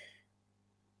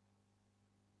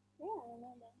 Yeah, I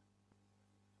remember.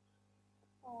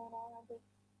 Oh, no, I did.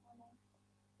 Oh, no.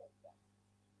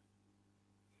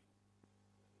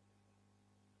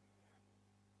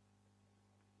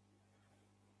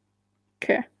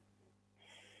 Okay.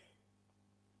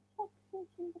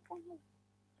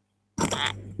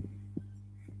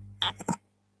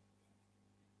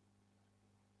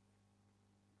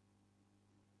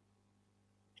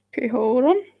 Okay, hold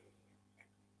on.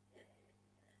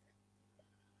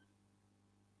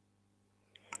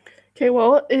 Okay,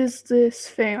 what is this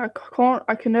thing? I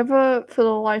can never for the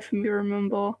life of me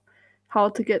remember how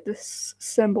to get this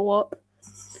symbol up.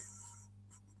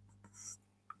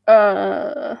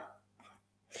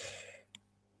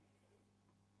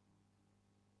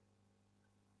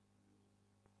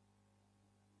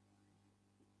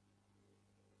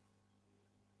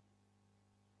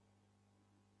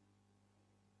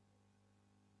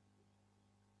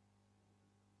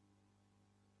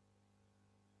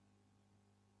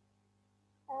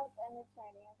 Help and it's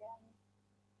raining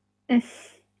again.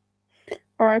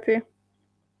 R.I.P. Okay.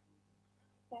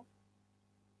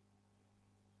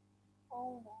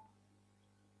 Oh no.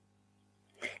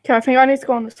 Okay, I think I need to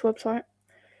go on this website.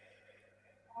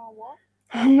 What?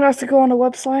 I'm gonna have to go on the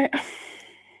website.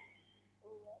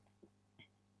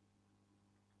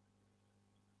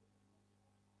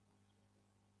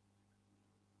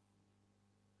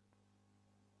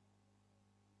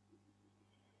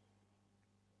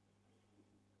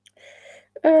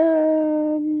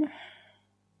 Okay,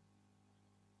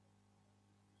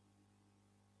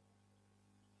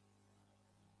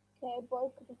 I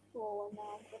broke the floor and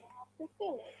now I'm gonna have to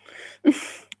fill it.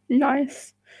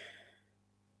 Nice.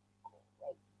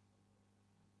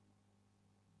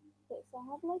 Okay, so I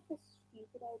have like this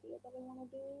stupid idea that I wanna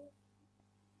do.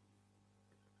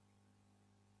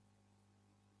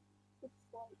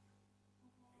 It's like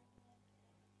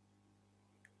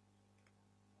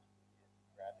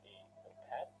grab a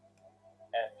notepad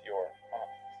if you're on.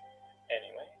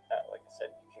 Anyway, like I said,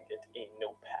 you can get a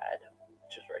notepad,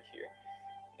 which is right here,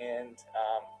 and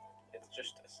it's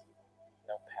just a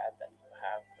notepad that you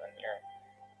have on your.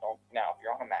 Well, now, if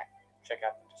you're on a Mac, check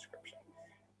out the description. You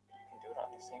can do it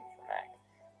on the same for Mac,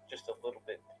 just a little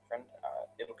bit different.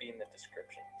 It'll be in the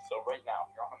description. So right now,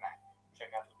 if you're on a Mac,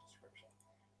 check out the description.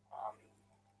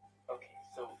 Okay,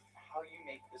 so how you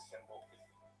make this symbol is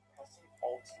pressing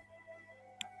Alt.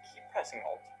 Keep pressing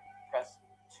Alt. Press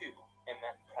 2, and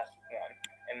then press 1,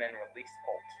 and then release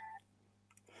Alt.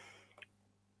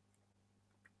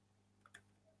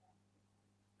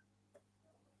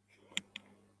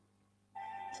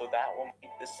 So that will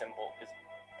make the symbol is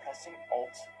pressing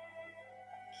Alt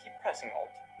keep pressing Alt,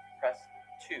 press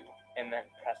 2, and then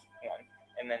press 1,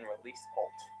 and then release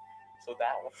Alt. So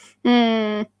that will...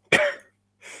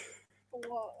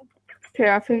 What? Okay,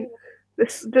 I think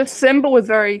this symbol is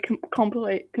very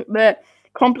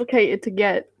complicated to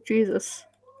get. Jesus.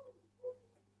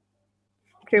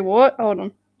 Okay, what? Hold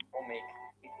on. will make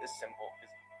this symbol is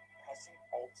pressing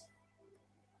Alt,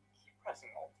 keep pressing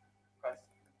Alt, press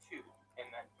 2, and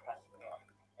then press 1,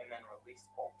 and then release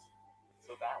Alt.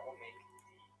 So that will make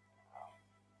the,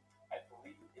 I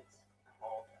believe it's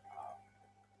called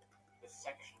the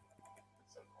section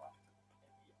symbol.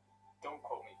 Don't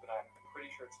quote me, but I'm pretty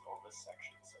sure it's called the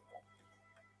section symbol.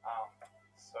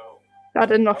 So That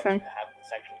did once nothing. you have the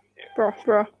section view,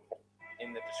 Bruh.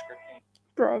 in the description,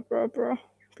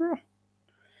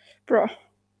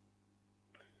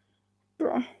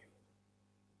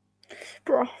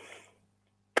 Bruh.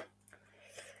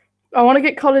 I want to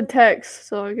get colored text,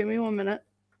 so give me 1 minute.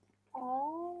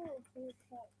 Oh, good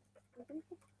text. Maybe we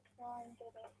could try and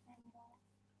get it somewhere.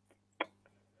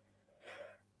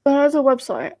 I know there's a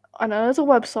website. I know there's a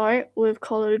website with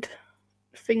colored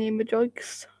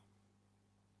thingy-majugs.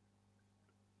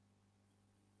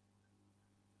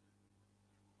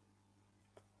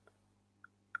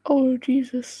 Oh,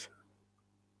 Jesus.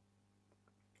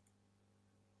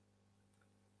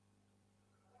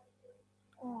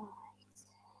 Oh.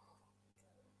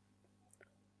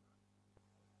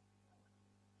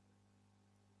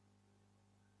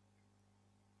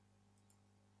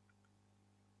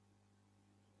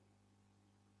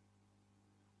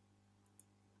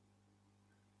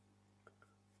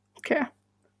 Okay.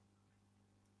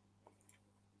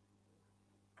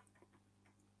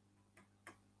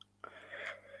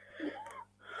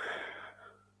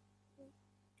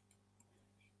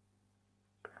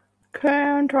 Okay,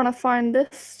 I'm trying to find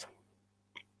this.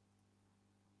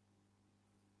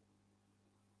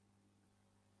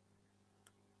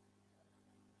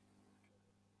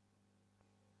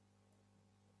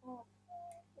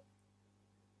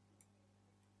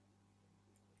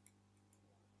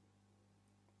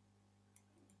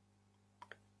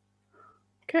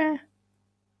 Okay.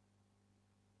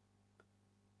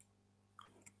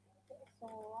 It's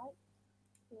alright.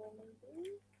 Here,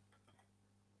 maybe.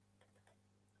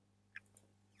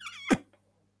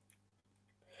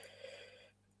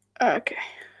 Okay.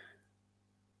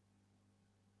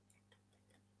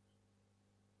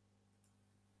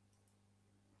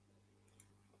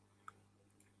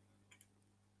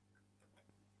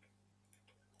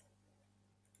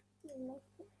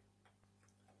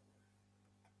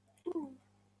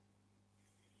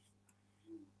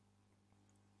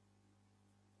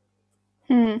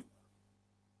 Hmm.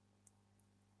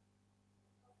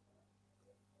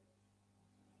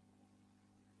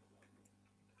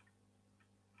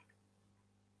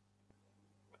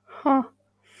 Huh.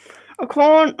 I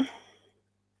can't.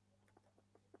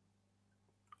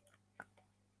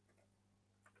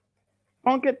 I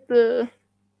don't get the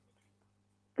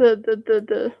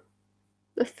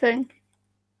thing.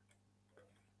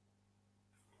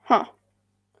 Huh.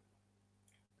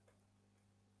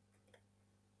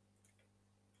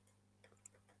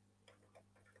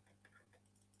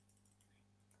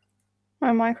 My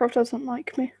Minecraft doesn't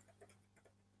like me.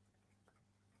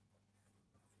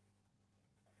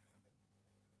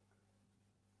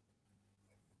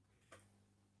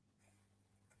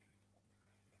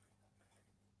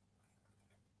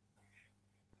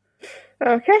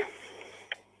 Okay.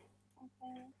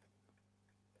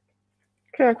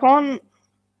 Okay, I can't.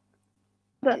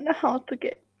 I don't know how to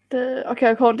get the. Okay,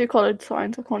 I can't do colored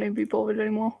signs. I can't even be bothered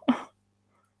anymore.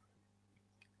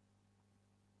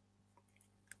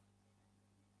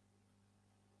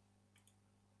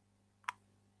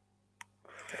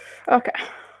 Okay.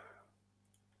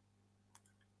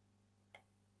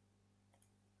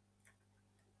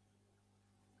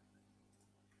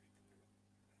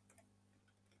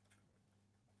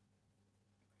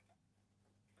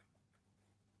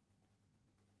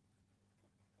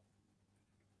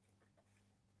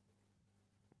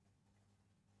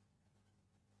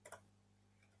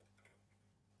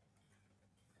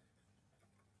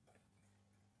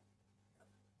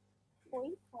 What are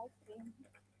you typing?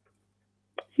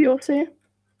 You'll see.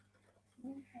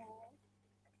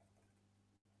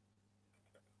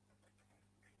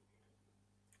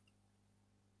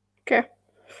 Okay.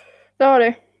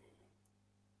 Sorry.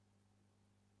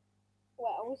 Wait,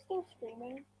 are we still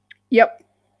streaming? Yep.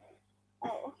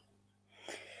 Oh.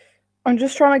 I'm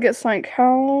just trying to get something.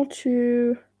 How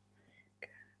to.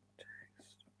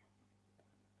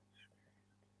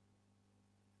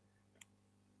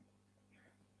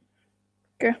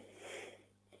 Okay.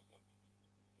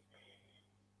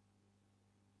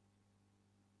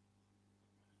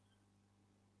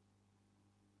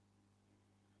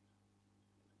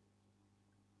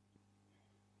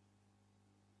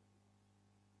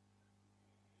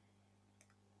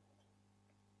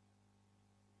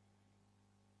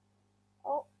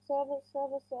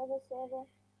 server.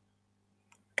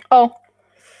 Oh.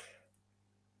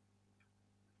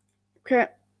 Okay.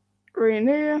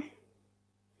 Renew.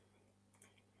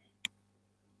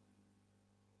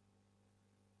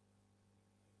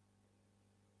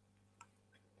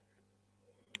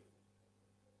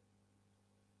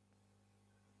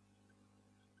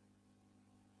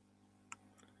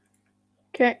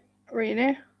 Okay.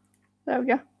 Renew. There we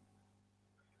go.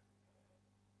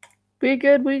 We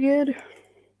good.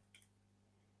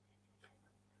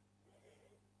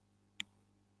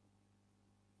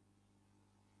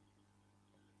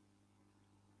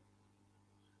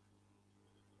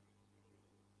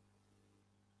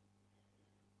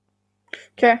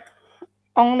 Okay.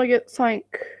 I'm gonna get something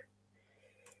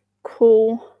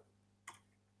cool.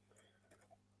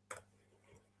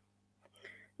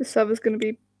 This server's gonna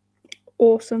be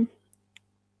awesome.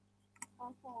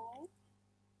 Okay.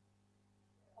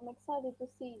 I'm excited to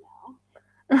see now.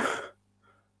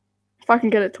 If I can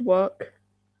get it to work.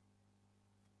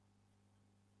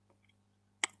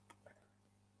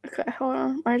 Okay, hold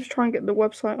on. I just try and get the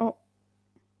website up.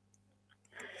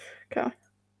 Okay.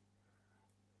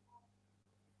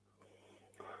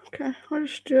 Okay, I'll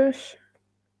just do this.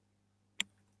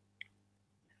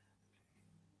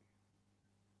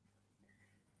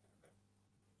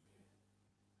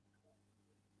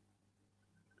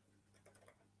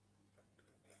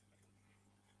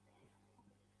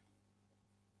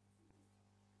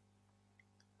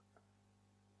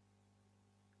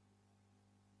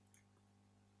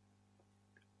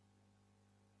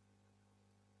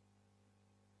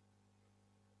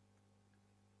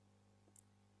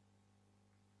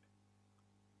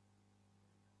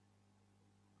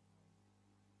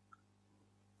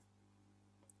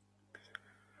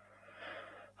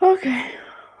 Okay.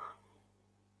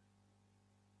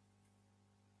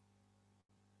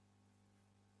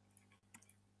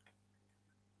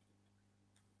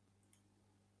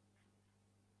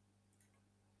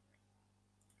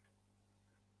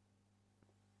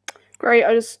 Great,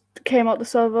 I just came out the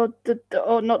server,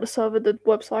 not the server, the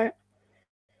website.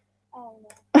 Oh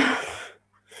no.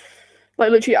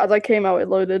 Like literally as I came out it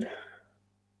loaded.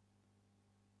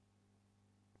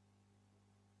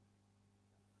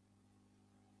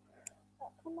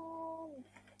 Oh, come on.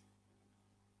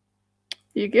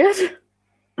 You good?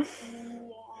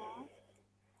 Yeah.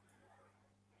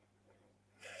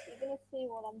 You're gonna see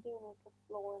what I'm doing with the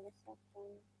floor in a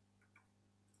second.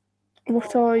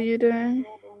 What Oh, are I'm you still doing?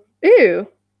 struggling. Ew.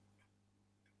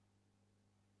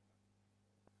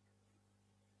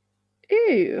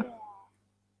 Ew. Yeah.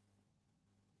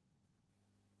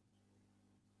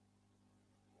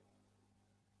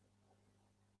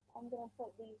 I'm gonna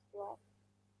put these blocks